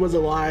know he was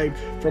alive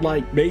for,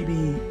 like,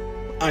 maybe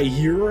a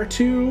year or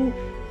 2.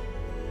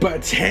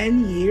 But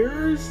 10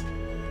 years?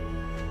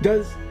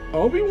 Does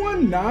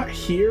Obi-Wan not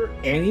hear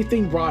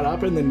anything brought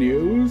up in the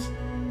news?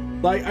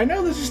 Like, I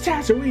know this is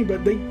Tatooine,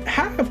 but they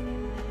have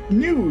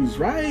news,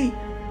 right?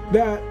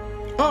 That,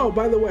 oh,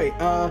 by the way,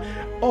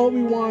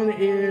 Obi-Wan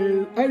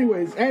is...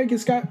 anyways,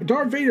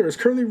 Darth Vader is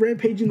currently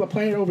rampaging the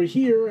planet over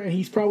here, and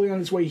he's probably on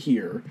his way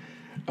here.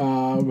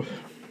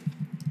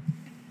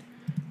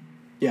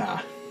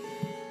 Yeah.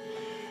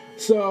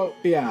 So,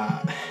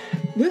 yeah.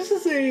 This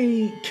is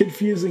a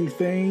confusing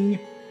thing.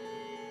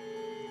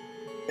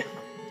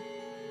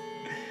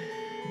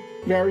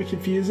 Very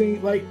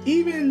confusing. Like,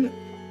 even...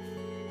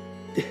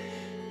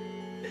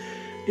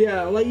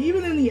 yeah, like,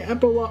 even in the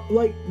epilogue,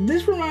 like,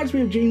 this reminds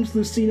me of James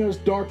Luceno's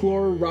Dark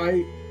Lord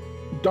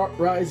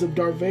Rise of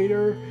Darth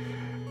Vader,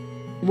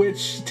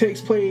 which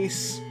takes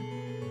place,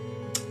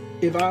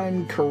 if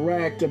I'm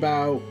correct,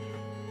 about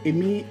in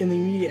the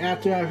immediate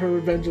aftermath of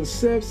Revenge of the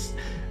Sith,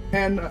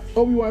 and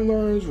Obi-Wan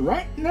learns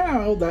right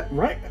now that,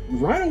 right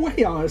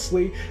away,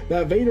 honestly,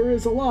 that Vader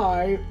is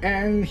alive,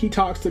 and he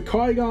talks to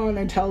Qui-Gon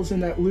and tells him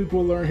that Luke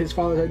will learn his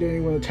father's identity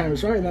when the time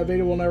is right, and that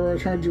Vader will never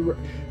return to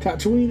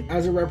Tatooine,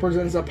 as it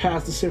represents a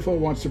past the Sith Lord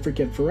wants to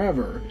forget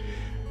forever.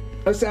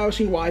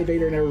 Establishing why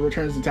Vader never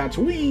returns to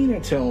Tatooine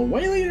until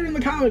way later in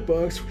the comic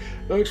books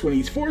when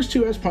he's forced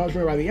to as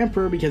punishment by the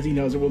Emperor because he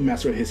knows it will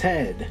mess with his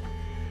head.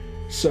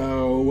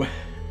 So...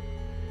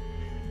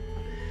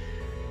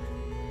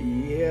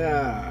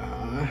 yeah.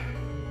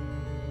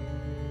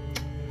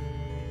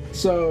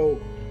 So,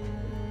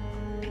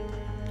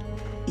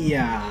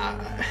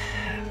 yeah.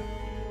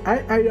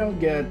 I don't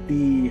get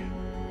the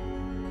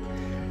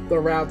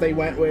route they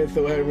went with,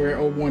 where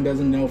Obi-Wan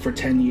doesn't know for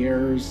 10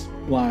 years.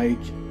 Like,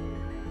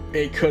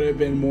 it could have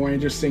been more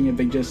interesting if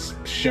they just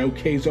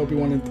showcased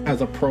Obi-Wan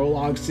as a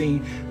prologue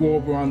scene where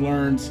Obi-Wan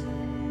learns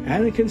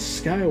Anakin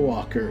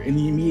Skywalker in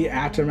the immediate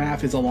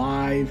aftermath is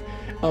alive,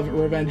 of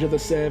Revenge of the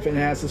Sith and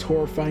has this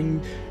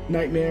horrifying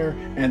nightmare,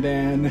 and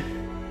then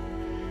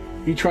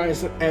he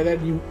tries to, and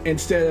then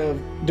instead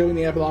of doing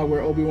the epilogue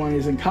where Obi-Wan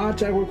is in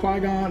contact with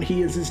Qui-Gon,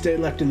 he is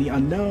instead left in the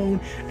unknown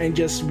and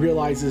just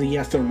realizes he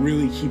has to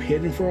really keep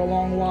hidden for a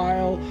long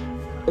while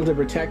to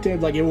protect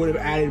him. Like, it would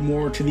have added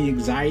more to the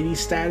anxiety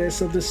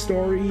status of the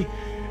story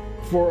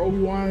for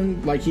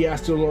Obi-Wan. Like, he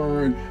has to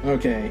learn,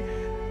 okay,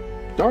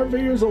 Darth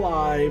Vader's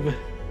alive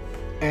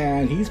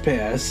and he's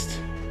pissed.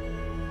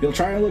 He'll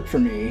try to look for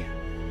me.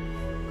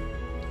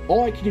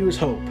 All I can do is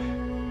hope.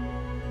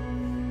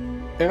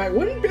 And like,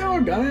 wouldn't Bail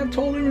Organa have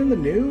told him in the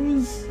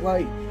news?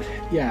 Like,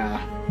 yeah.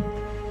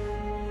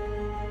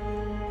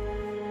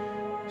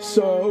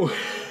 So,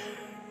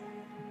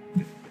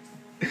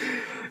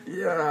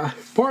 yeah.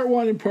 Part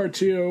 1 and Part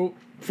 2,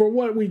 for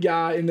what we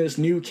got in this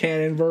new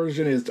canon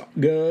version, is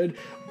good.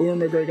 Ewan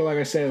McGregor, like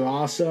I said, is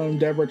awesome.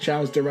 Deborah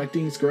Chow's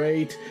directing is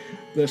great.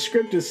 The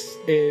script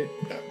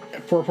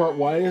for Part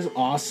 1 is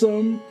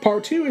awesome.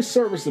 Part 2 is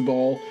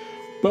serviceable.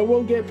 But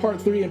we'll get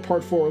Part 3 and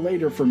Part 4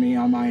 later for me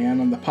on my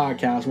end on the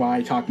podcast while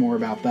I talk more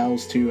about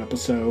those 2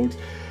 episodes.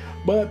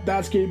 But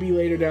that's going to be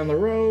later down the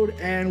road,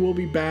 and we'll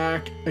be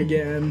back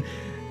again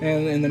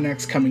and in the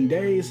next coming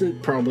days,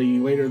 probably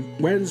later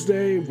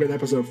Wednesday when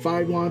Episode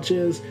 5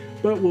 launches.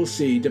 But we'll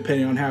see,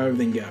 depending on how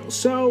everything goes.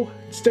 So,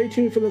 stay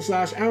tuned for this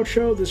last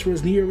outro. This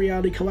was Neo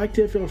Reality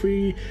Collective. Feel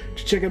free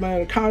to check out my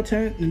other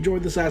content, enjoy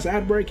this last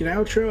ad break and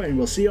outro, and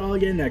we'll see you all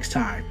again next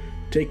time.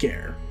 Take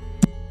care.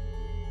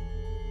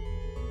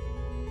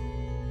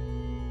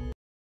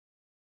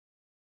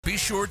 Be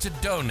sure to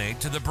donate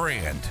to the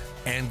brand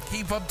and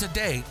keep up to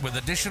date with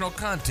additional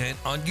content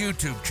on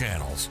YouTube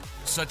channels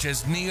such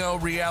as Neo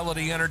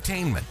Reality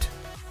Entertainment,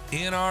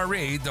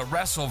 NRE The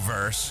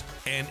Wrestleverse,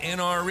 and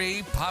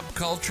NRE Pop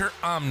Culture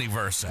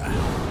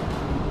Omniversa.